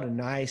 What a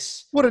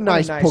nice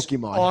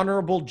Pokemon.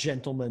 Honorable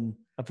gentleman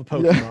of a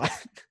Pokemon.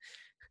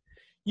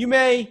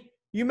 Yeah.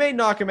 You may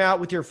knock him out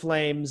with your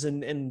flames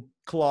and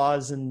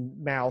claws and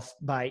mouth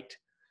bite,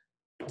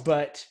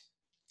 but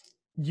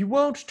you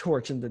won't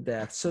torch him to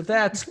death. So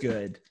that's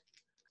good.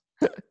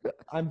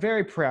 I'm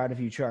very proud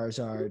of you,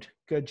 Charizard.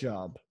 Good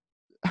job.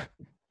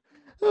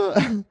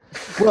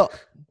 Well,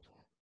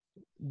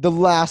 the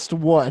last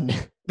one.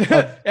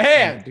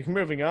 And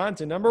moving on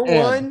to number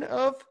one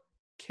of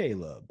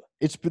Caleb.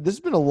 This has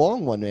been a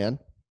long one, man.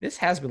 This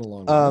has been a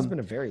long one. It's been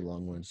a very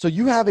long one. So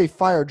you have a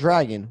fire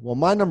dragon. Well,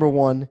 my number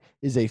one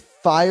is a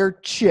fire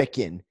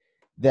chicken.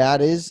 That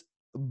is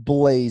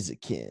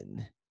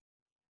Blaziken.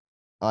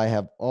 I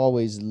have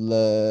always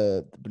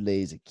loved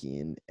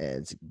Blaziken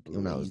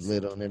when I was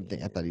little and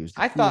everything. I thought he was.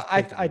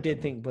 I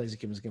did think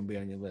Blaziken was going to be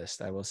on your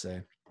list. I will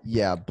say.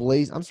 Yeah,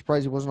 I'm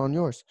surprised he wasn't on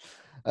yours.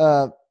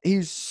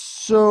 He's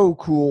so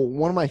cool.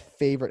 One of my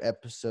favorite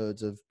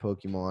episodes of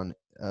Pokemon,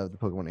 the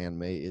Pokemon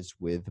anime, is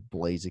with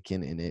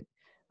Blaziken in it.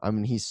 I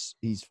mean, he's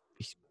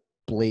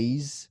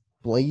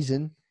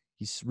blazing.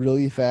 He's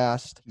really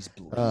fast. He's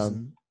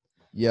blazing.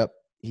 Yep,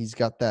 he's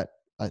got that.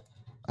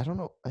 I don't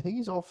know. I think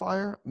he's all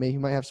fire. Maybe he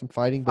might have some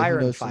fighting. But fire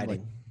and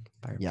fighting.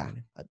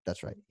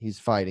 That's right. He's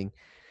fighting,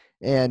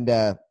 and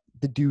the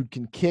dude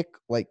can kick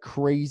like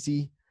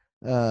crazy.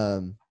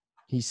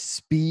 He's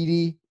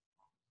speedy,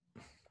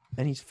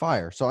 and he's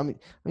fire. So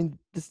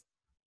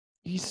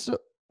he's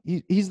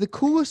the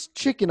coolest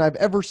chicken I've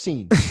ever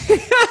seen.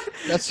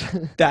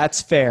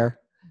 That's fair.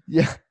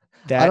 Yeah,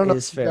 I don't know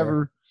if you've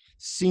ever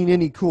seen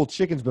any cool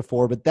chickens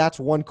before, but that's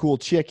one cool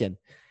chicken.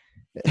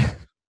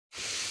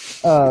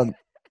 One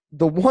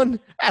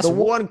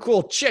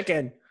cool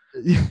chicken.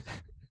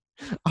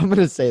 I'm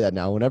gonna say that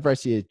now. Whenever I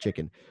see a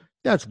chicken,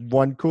 that's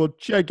one cool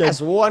chicken.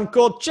 That's one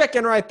cool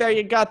chicken right there.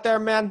 You got there,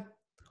 man.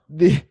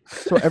 The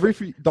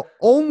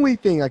only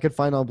thing I could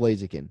find on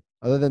Blaziken,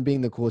 other than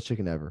being the coolest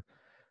chicken ever,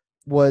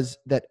 was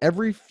that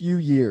every few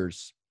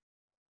years,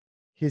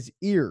 his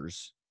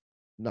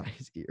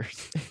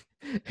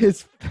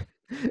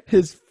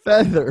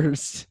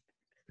feathers.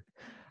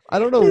 I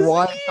don't know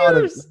why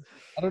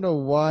I don't know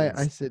why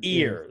I said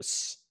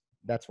ears.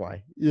 That's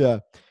why.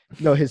 Yeah.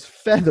 No, his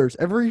feathers.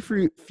 Every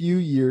few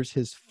years,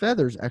 his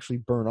feathers actually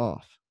burn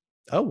off.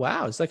 Oh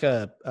wow! It's like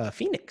a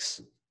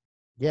phoenix.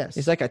 Yes.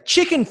 It's like a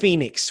chicken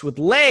phoenix with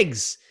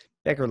legs,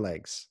 bigger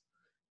legs,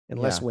 and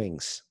less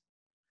wings.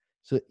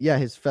 So, yeah,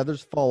 his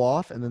feathers fall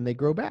off and then they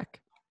grow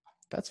back.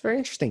 That's very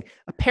interesting.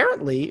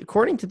 Apparently,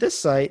 according to this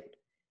site,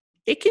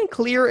 it can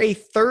clear a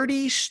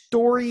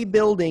 30-story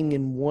building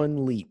in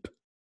one leap.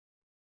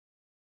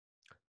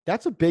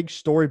 That's a big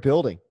story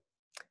building.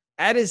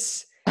 That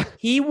is,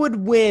 he would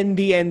win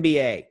the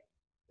NBA.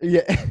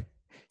 Yeah.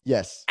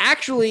 Yes.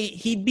 Actually,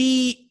 he'd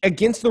be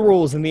against the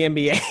rules in the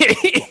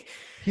NBA.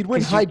 He'd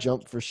win high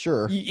jump for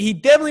sure.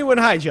 He'd definitely win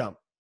high jump.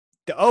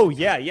 Oh,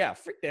 yeah.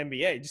 Freak the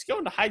NBA. Just go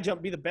into high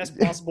jump, be the best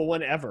possible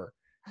one ever.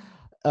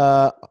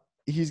 Except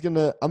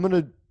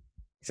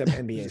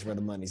NBA is where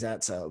the money's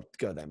at, so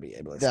go to the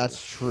NBA.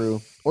 That's true.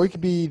 Or he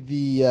could be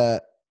the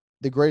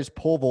greatest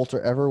pole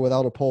vaulter ever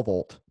without a pole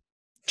vault.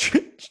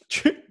 True.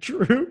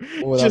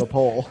 Or without a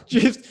pole.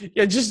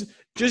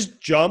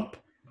 Just jump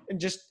and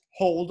just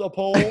hold a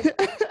pole.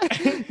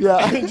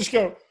 Yeah. And just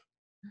go.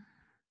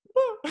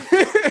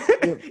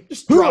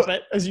 Just drop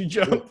it as you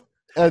jump.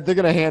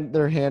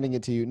 They're handing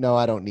it to you. No,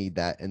 I don't need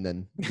that. And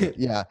then,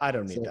 yeah. I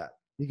don't need that.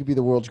 You could be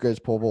the world's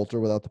greatest pole vaulter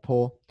without the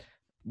pole.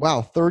 Wow.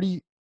 A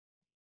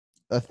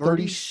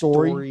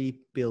 30-story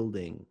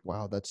building.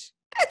 Wow. That's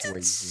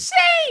crazy.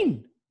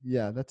 Insane.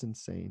 Yeah. That's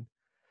insane.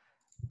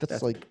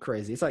 That's like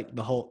crazy. It's like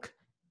the Hulk.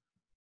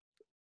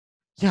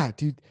 Yeah,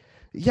 dude.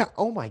 Yeah.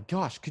 Oh my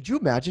gosh. Could you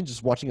imagine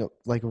just watching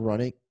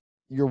running?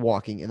 You're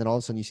walking, and then all of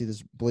a sudden you see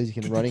this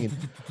Blaziken running, and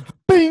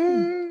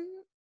bing.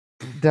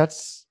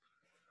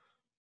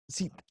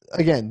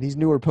 Again, these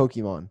newer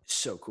Pokemon.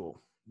 So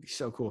cool.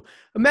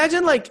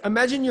 Imagine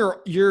you're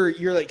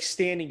like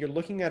standing, you're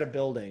looking at a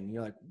building,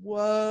 you're like,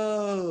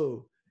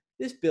 whoa,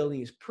 this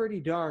building is pretty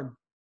darn.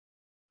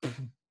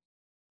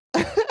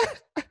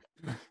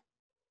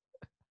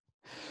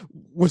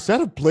 Was that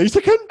a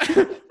Blaziken?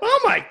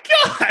 Oh my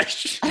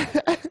gosh.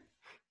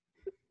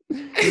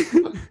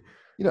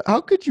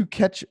 How could you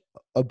catch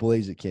a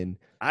Blaziken?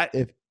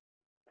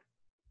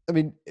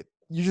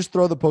 You just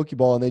throw the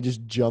Pokeball and they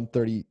just jump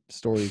 30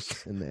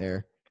 stories in the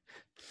air.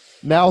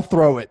 Now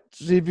throw it.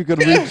 See if you could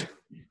reach.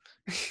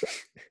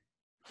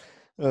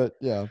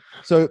 Yeah.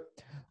 So,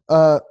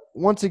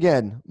 once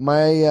again,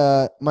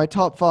 my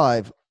top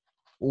 5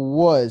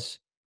 was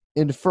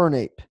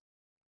Infernape,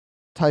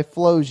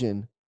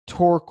 Typhlosion,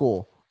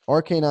 Torkoal,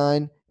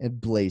 Arcanine,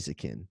 and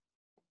Blaziken.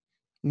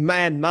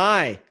 Man,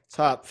 my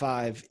top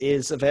 5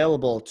 is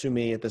available to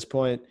me at this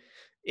point.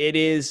 It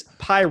is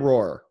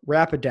Pyroar,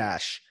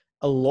 Rapidash,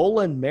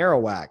 Alolan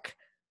Marowak,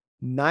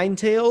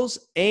 Ninetales,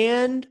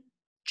 and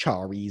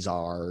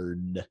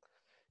Charizard.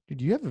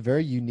 Dude, you have a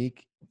very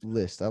unique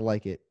list. I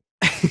like it.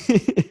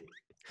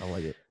 I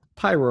like it.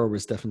 Pyroar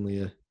was definitely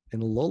an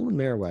Alolan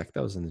Marowak.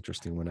 That was an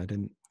interesting one. I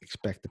didn't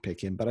expect to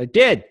pick him, but I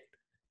did.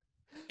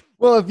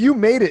 Well, if you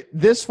made it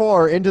this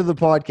far into the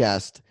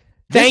podcast,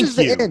 this is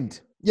the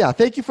end. Yeah,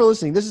 thank you for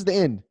listening. This is the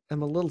end.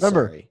 I'm a little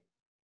sorry.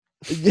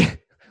 Yeah,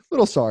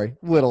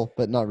 little,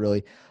 but not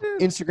really.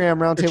 Instagram,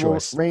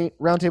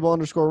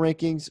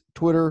 roundtable_rankings,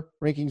 Twitter,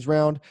 rankings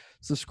round.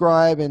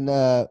 Subscribe and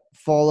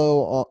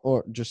follow,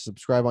 or just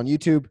subscribe on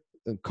YouTube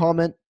and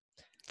comment.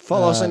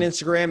 Follow us on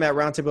Instagram at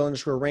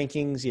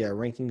roundtable_rankings. Yeah,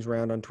 rankings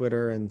round on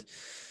Twitter, and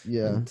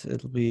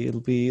it'll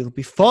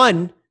be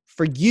fun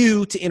for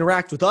you to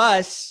interact with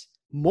us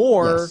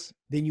more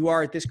than you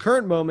are at this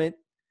current moment,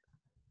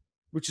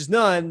 which is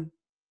none.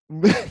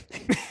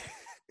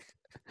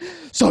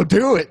 So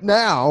do it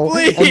now,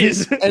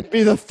 please, and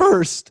be the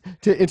first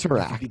to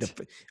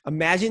interact.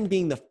 Imagine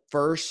being the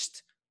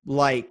first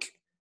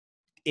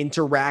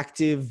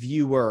interactive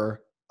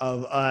viewer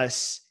of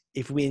us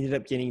if we ended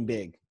up getting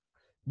big.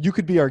 You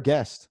could be our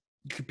guest.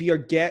 You could be our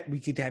guest. We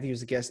could have you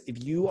as a guest.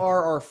 If you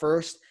are our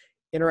first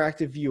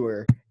interactive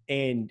viewer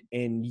and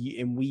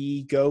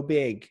we go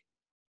big,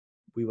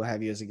 we will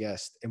have you as a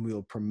guest, and we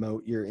will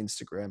promote your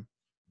Instagram.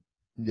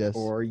 Yes.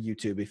 Or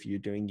YouTube if you're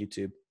doing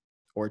YouTube,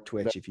 or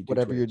Twitch if you do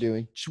whatever Twitch. you're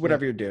doing. Just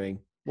whatever you're doing.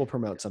 We'll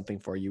promote something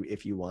for you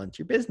if you want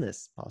your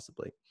business,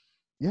 possibly.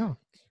 Yeah.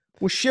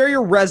 We'll share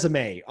your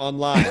resume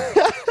online.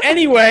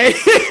 Anyway.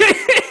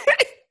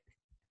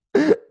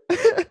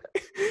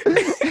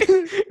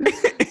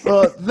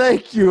 Well,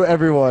 thank you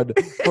everyone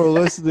for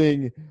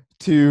listening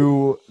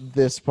to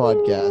this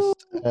podcast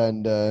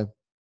and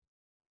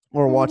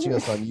or watching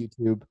us on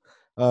YouTube.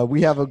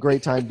 We have a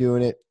great time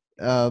doing it.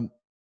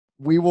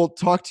 We will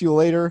talk to you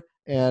later,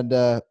 and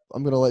I'm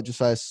going to let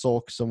Josiah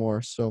sulk some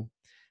more. So,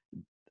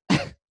 all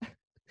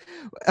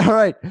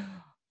right.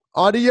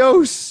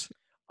 Adios.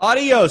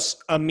 Adios,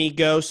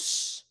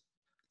 amigos.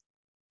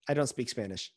 I don't speak Spanish.